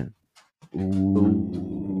hairnet?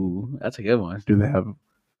 Ooh, that's a good one. Do they have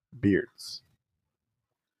beards?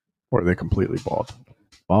 Or are they completely bald?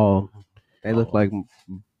 Bald. They look like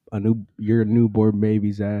your newborn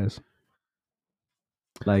baby's ass.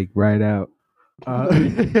 Like right out.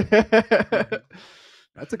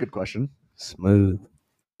 That's a good question. Smooth.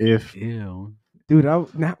 If Ew. Dude,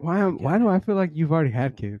 why do I feel like you've already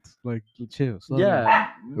had kids? Like, chill. slow down. Yeah.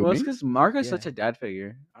 Who, Well, it's me? because Marco's Yeah. such a dad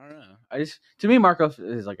figure. I don't know. To me, Marco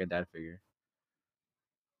is like a dad figure.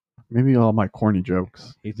 maybe all my corny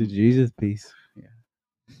jokes. He's a Jesus piece.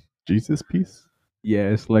 Jesus piece? Yeah,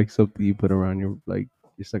 it's like something you put around your, like,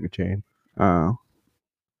 it's like a chain. Oh.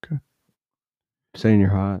 Saying you're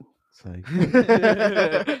hot. It's like,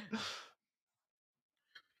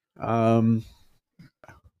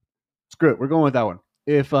 Screw it. We're going with that one.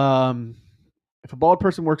 If a bald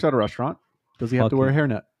person works at a restaurant, does he have to Fuck wear a it.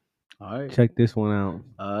 hairnet? All right. check this one out.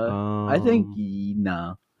 I think Um,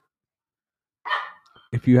 no.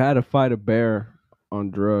 If you had to fight a bear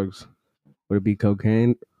on drugs, would it be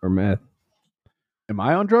cocaine or meth? Am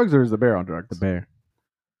I on drugs or is the bear on drugs? The bear.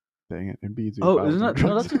 Dang it. It'd be easy. Oh, if I was isn't on that? No,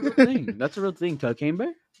 drugs. that's a real thing. That's a real thing. Cocaine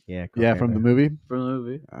bear Yeah. Yeah, from the movie. from the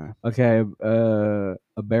movie. Okay, a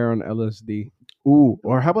bear on LSD. Ooh,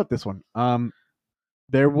 or how about this one?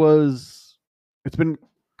 It's been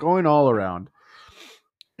going all around.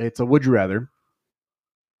 It's a would you rather.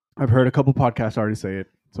 I've heard a couple podcasts already say it,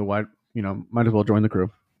 so why, might as well join the crew.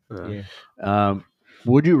 Yeah.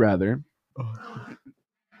 Would you rather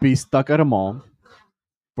be stuck at a mall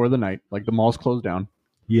for the night, like the mall's closed down,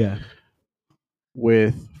 Yeah.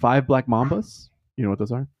 with 5 black mambas? You know what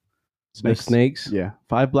those are? The snakes. Yeah,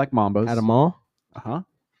 5 black mambas. At a mall. Uh-huh.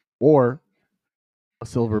 Or a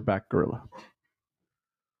silverback gorilla.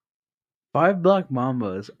 5 black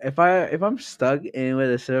mambas. If I'm stuck in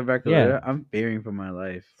with a silverback Yeah. gorilla, I'm fearing for my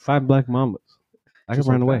life. 5 black mambas. I can Just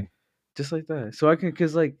run like away. that. Just like that. So I can,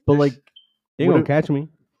 cause like, But there's- like, They ain't What gonna if- catch me.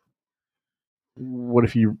 what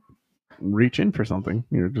if you reach in for something?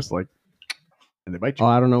 You're just like, and they bite you. Oh,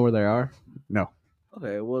 I don't know where they are. No,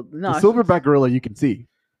 Okay, well, the no. silverback gorilla you can see.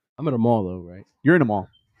 I'm at a mall though, right? You're in a mall.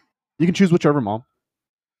 You can choose whichever mall.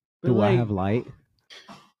 Do I have light?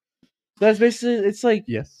 That's basically.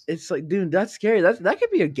 Yes. It's like, dude, that's scary. That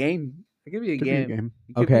could be a game. It could be a Could be a game. game.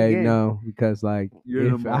 It could be a Okay, game. no, because like You're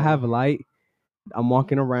in a if I mall. have a light, I'm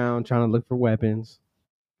walking around trying to look for weapons.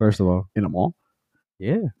 First of all, In a mall.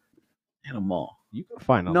 yeah, In a mall. you can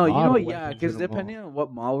find a No, lot you know of what? Yeah, weapons because in a mall. depending on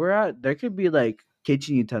what mall we're at, there could be like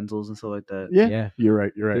kitchen utensils and stuff like that. Yeah. Yeah. You're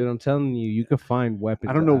right. You're right. Dude, I'm telling you, you can find weapons.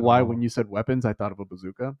 I don't know at a why mall. when you said weapons, I thought of a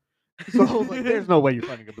bazooka. So like, there's no way you're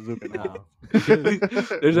finding a bazooka now. No.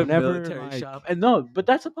 There's a Whenever, military like- shop, and no, but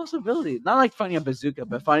that's a possibility. Not like finding a bazooka,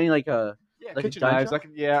 but finding like a Yeah, Like a kitchen gun knives. shop?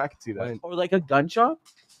 I can see that. When- or like a gun shop.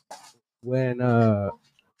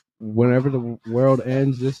 Whenever the world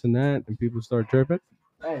ends, this and that, and people start tripping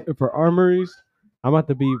Hey. for armories, I'm about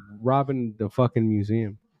to be robbing the fucking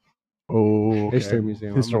museum, Oh, okay. history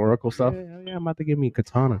museum, I'm about to- Historical stuff. Yeah, I'm about to give me a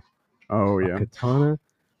katana. Oh A yeah. katana.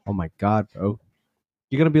 Oh my god, bro!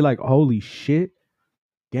 You're gonna be like, holy shit,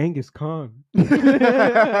 Genghis Khan.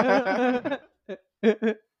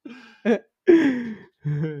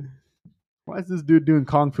 Why is this dude doing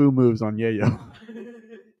kung fu moves on Yayo?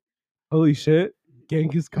 Holy shit,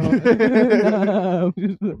 Genghis Khan.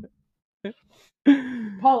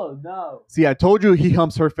 Paulo, no. See, I told you he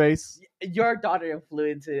humps her face. Your daughter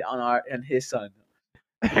influenced it on his son,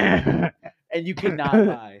 and you cannot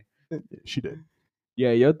lie. She did.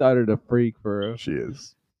 Yeah, your daughter the freak for real. She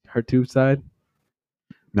is. Her tube side.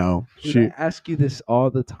 No, Dude, she. I ask you this all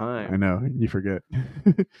the I time. know. You forget.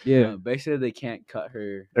 Yeah. Basically, they can't cut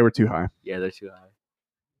her. They were too high. Yeah, they're too high.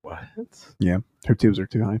 What? Her tubes are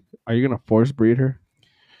too high. Are you gonna force breed her?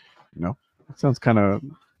 No. Sounds kind of.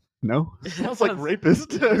 No. Sounds like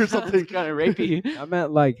rapist or something. Kind of rapey. I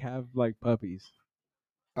meant like have like puppies.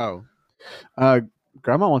 Oh.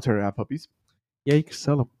 Grandma wants her to have puppies. Yeah, you can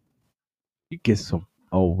sell them. You get some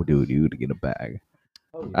old dude to get a bag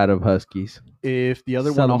out of huskies. If the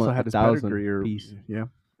other Sell one 'em also a had his 1,000 pedigree, or piece. yeah.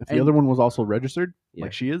 If the And- other one was also registered, Yeah.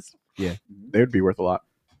 like she is, Yeah. they would be worth a lot.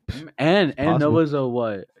 And possible. Nova's a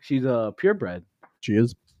what? She's a purebred. She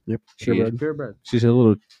is. Yep. She is purebred. purebred. She's a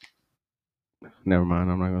little. Never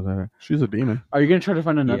mind. I'm not gonna say that. She's a demon. Are you gonna try to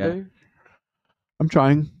find another? I'm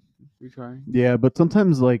trying. You trying? Yeah, but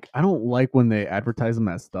sometimes like I don't like when they advertise them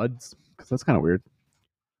as studs because that's kind of weird.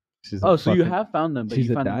 She's Oh, so you have found them, but she's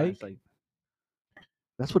you a found them dyke? as, like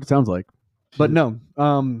That's what it sounds like. But no.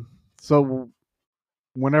 So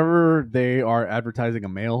whenever they are advertising a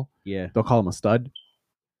male, Yeah. they'll call him a stud.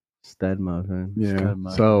 Stud muffin. Yeah. Stud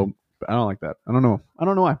muffin. So I don't like that. I don't know. I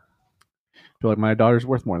don't know why. I feel like my daughter's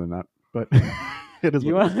worth more than that. But it is.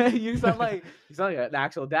 you what want. You sound like an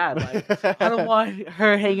actual dad. Like I don't want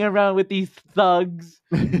her hanging around with these thugs.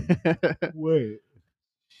 it is. Wait.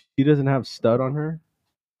 She doesn't have stud on her?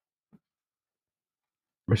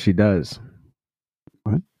 Or she does.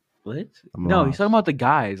 What? I'm No, he's lost. talking about the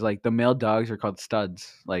guys. Like the male dogs are called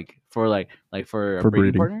studs. Like for a For breeding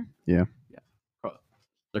breeding. partner. Yeah.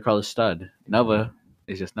 They're called a stud. Nova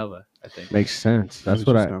is just Nova, I think. Makes sense. That's It's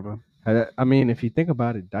what just I. Nova. I mean, if you think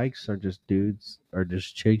about it, dykes are just dudes, or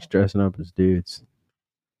just chicks dressing up as dudes.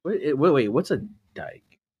 Wait, what's a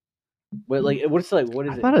dyke? What is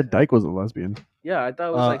I thought a it? dyke was a lesbian. Yeah, I thought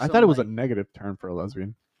it was like I thought it was a something negative term for a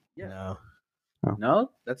lesbian. Yeah. No.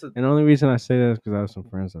 no. That's a And the only reason I say that is because I have some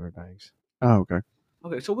friends that are dykes. Oh, okay.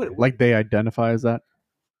 okay. So what? Like they identify as that.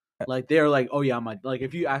 Like they're like, oh yeah, I'm a, like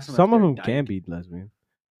if you ask them, Some if of they're them dyke, can be lesbian.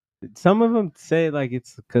 Some of them say like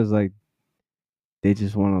it's because like they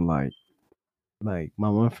just want to like my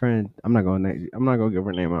one friend. I'm not gonna give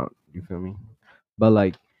her name out. You feel me? But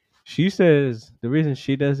like she says the reason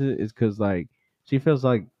she does it is because like she feels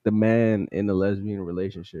like the man in the lesbian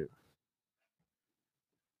relationship.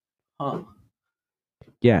 Huh.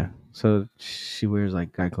 Yeah, so she wears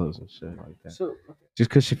like guy clothes and shit like that. So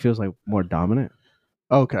Just because she feels like more dominant.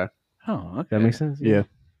 Okay. oh, okay. That makes sense. Yeah.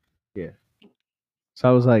 So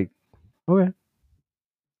I was like, okay,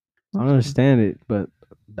 I don't understand it, but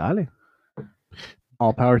dale,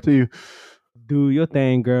 All power to you. do your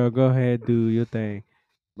thing, girl. Go ahead, do your thing.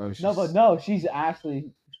 Bro, No, she's- but no, she's actually.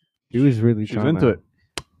 She was really She's trying into to- it.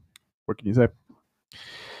 What can you say?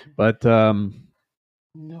 But No.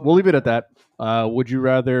 we'll leave it at that. Would you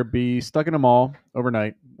rather be stuck in a mall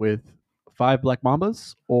overnight with 5 black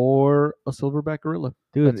mambas or a silverback gorilla?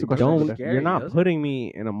 Dude, That's the question don't. over there. You're Scary, not doesn't putting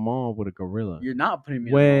me in a mall with a gorilla. You're not putting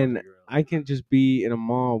me. When I can just be in a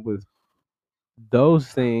mall with those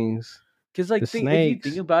things Because like the if you snakes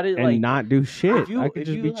think about it, and like not do shit. you- I could if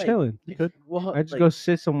just you, be like- chilling. You could well, I just like, go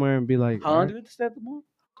sit somewhere and be like, How long "Alright." do we have to stay at the mall?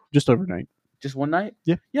 just overnight. Just one night?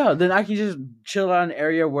 Yeah. Yeah. Then I can just chill out in an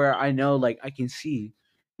area where I know, like, I can see.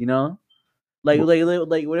 You know, like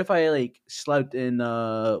what if I like slept in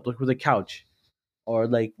like with a couch, or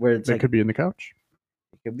like where it's They like could be in the couch.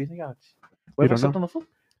 it could be the couch. What You if I don't slept know. on the floor?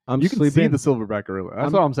 I'm You can sleeping. see the silverback gorilla. That's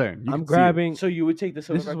I'm- all I'm saying. You I'm can see it. grabbing. So you would take the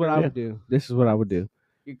This is what I Yeah. would do. This is what I would do.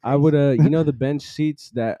 You're I would crazy. you know the bench seats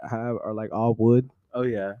that are like all wood. Oh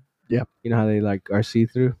yeah. You know how they like are see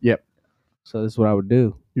through. Yep. So this is what I would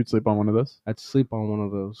do. You'd sleep on one of those. I'd sleep on one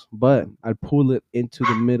of those, but I'd pull it into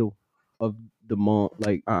the middle of the mall,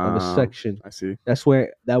 like of a Oh. section. I see. That's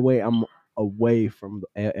where that way I'm away from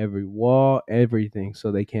every wall, everything,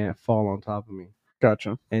 so they can't fall on top of me.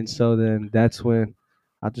 Gotcha. And so then that's when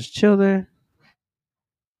I'll just chill there.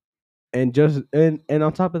 And just and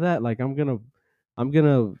on top of that, like I'm gonna I'm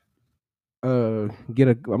gonna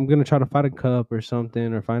try to find a cup or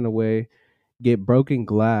something or find a way, get broken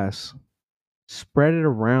glass, spread it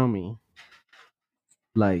around me,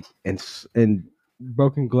 like and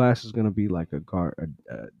broken glass is gonna be like a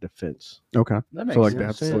defense. Okay. That makes So like sense. they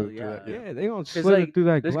have to Yeah, slip through yeah. that. Yeah. Yeah, they gonna 'Cause, slid like, it through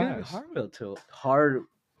that There's gonna be glass.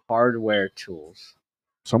 hardware tools.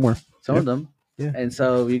 Somewhere. Some Yeah. of them. Yeah. And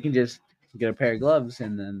so you can just get a pair of gloves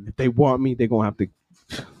and then If they want me, they're gonna have to.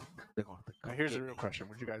 They're gonna have to Now, here's the real question: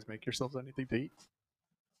 would you guys make yourselves anything to eat?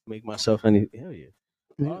 make myself any. Hell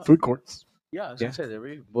yeah. Food courts. yeah, I was Yeah. gonna say there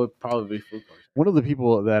would probably be food courts. One of the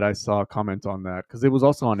people that I saw comment on that, because it was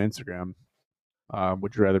also on Instagram,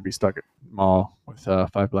 would you rather be stuck at mall with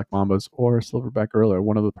 5 black mambas or a silverback gorilla?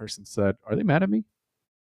 One of the persons said, "Are they mad at me?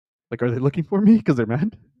 Like, are they looking for me because they're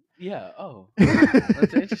mad?" Yeah. Oh,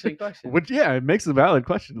 that's an interesting question. Which, yeah, it makes a valid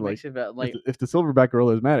question. It Like, makes it about like if the silverback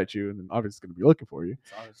gorilla is mad at you, then obviously it's going to be looking for you.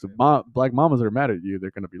 it's So obviously- black mamas that are mad at you,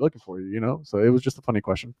 they're going to be looking for you. You know. So it was just a funny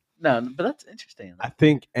question. no, but that's interesting. I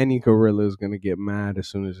think any gorilla is gonna get mad as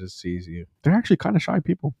soon as it sees you. They're actually kind of shy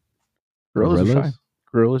people. Gorillas are shy.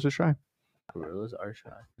 Gorillas are shy. Gorillas are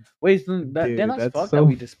shy. Wait, then Dude, then that's fucked so that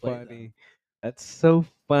we display them. funny. That's so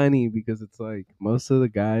funny because it's like most of the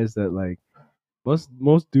guys that like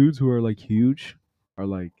most dudes who are like huge are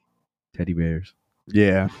like teddy bears.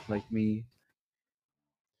 Yeah. Like me.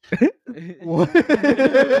 What?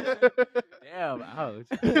 Damn, ouch.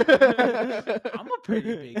 I'm a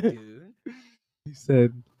pretty big dude. He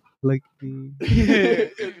said, like me.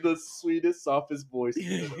 In the sweetest, softest voice.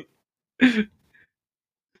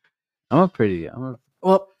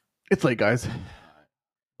 Well, it's late, guys.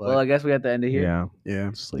 Well, I guess we have to end it here. Yeah.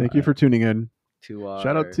 Yeah. Sleep. Thank you for tuning in. To our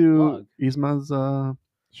Shout out to vlog. Isma's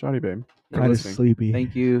Shawty Babe. for Kind of listening. sleepy.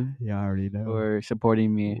 Thank you Yeah, I already know. for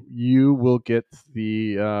supporting me. You will get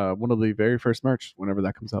the one of the very first merch whenever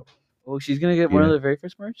that comes out. Oh, she's gonna get one of Yeah. the very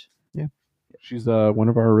first merch. She's one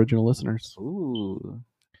of our original listeners. Ooh.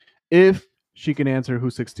 If she can answer who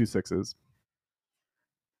 626 is,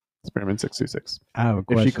 Spearman 626. I have a If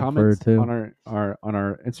question she for her comments too. on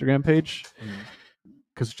our Instagram page,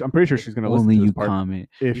 because I'm pretty sure she's going to listen Only to this you part. comment.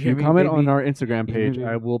 If You you hear me, comment on baby? our Instagram You hear page, me?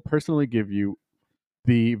 I will personally give you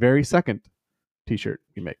the very second T-shirt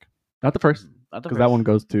you make, not the first, Not the because that first. one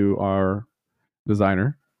goes to our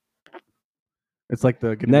designer. It's like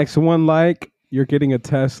the Next one, like you're getting a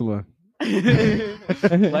Tesla.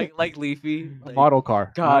 like Leafy. a model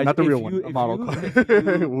car, Guys, not the if real you- one. A if model you- car.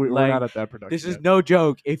 if you, We're like, not at that production. This is yet. no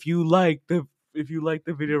joke. If you like the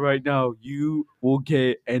video right now, you will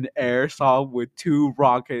get an airsoft with 2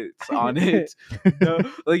 rockets on it. No,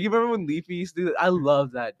 like you remember when Leafy used to do that? I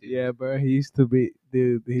love that dude. Yeah, bro. He used to be,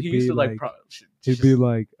 dude. he used to like. he'd be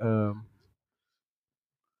like,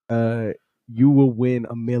 you will win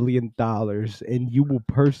 $1 million, and you will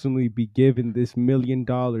personally be given this $1 million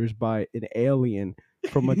by an alien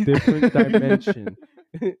from a different dimension.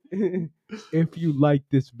 If you like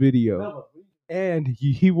this video, and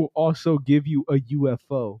he will also give you a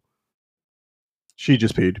UFO. She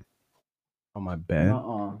just peed. Oh my bad.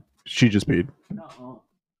 She just peed.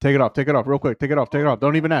 Take it off. Take it off real quick. Take it off. Take it off.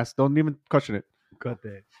 Don't even ask. Don't even question it. Cut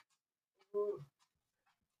that.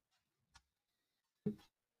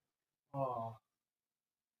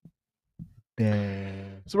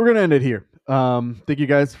 Damn. So we're gonna end it here. Thank you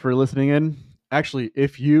guys for listening in. Actually,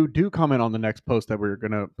 if you do comment on the next post that we're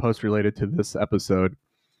gonna post related to this episode,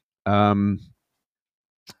 top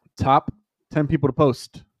 10 people to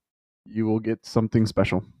post, you will get something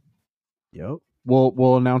special. Yep.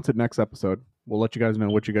 We'll announce it next episode. We'll let you guys know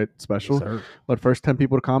what you get special. Sir. But first 10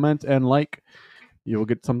 people to comment and like, you will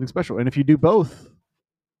get something special. And if you do both,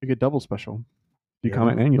 you get double special. You Yeah.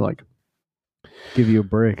 comment and you like Give you a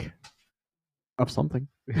break. of something.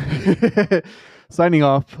 Signing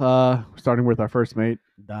off. Starting with our first mate.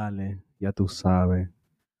 Dale, ya tú sabes.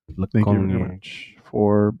 Thank you very Laconier. much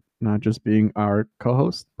for not just being our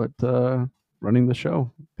co-host, but running the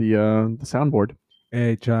show, the soundboard.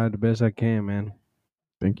 Hey, try the best I can, man.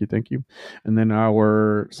 Thank you. And then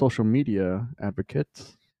our social media advocate,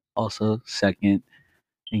 Also, second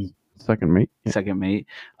second mate. Yeah. second mate.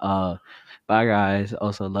 Bye guys.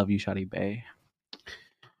 Also love you, Shotty Bay.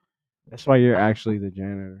 That's why you're actually the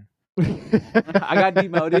janitor. I got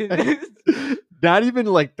demoted. Not even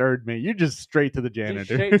like third mate. You're just straight to the janitor.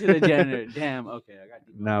 Just straight to the janitor. Damn. Okay, I got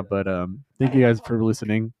demoted. Nah, but thank you guys for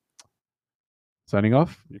listening. Signing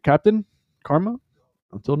off, your captain, Karma.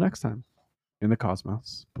 Until next time, in the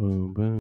cosmos. Boom, boom.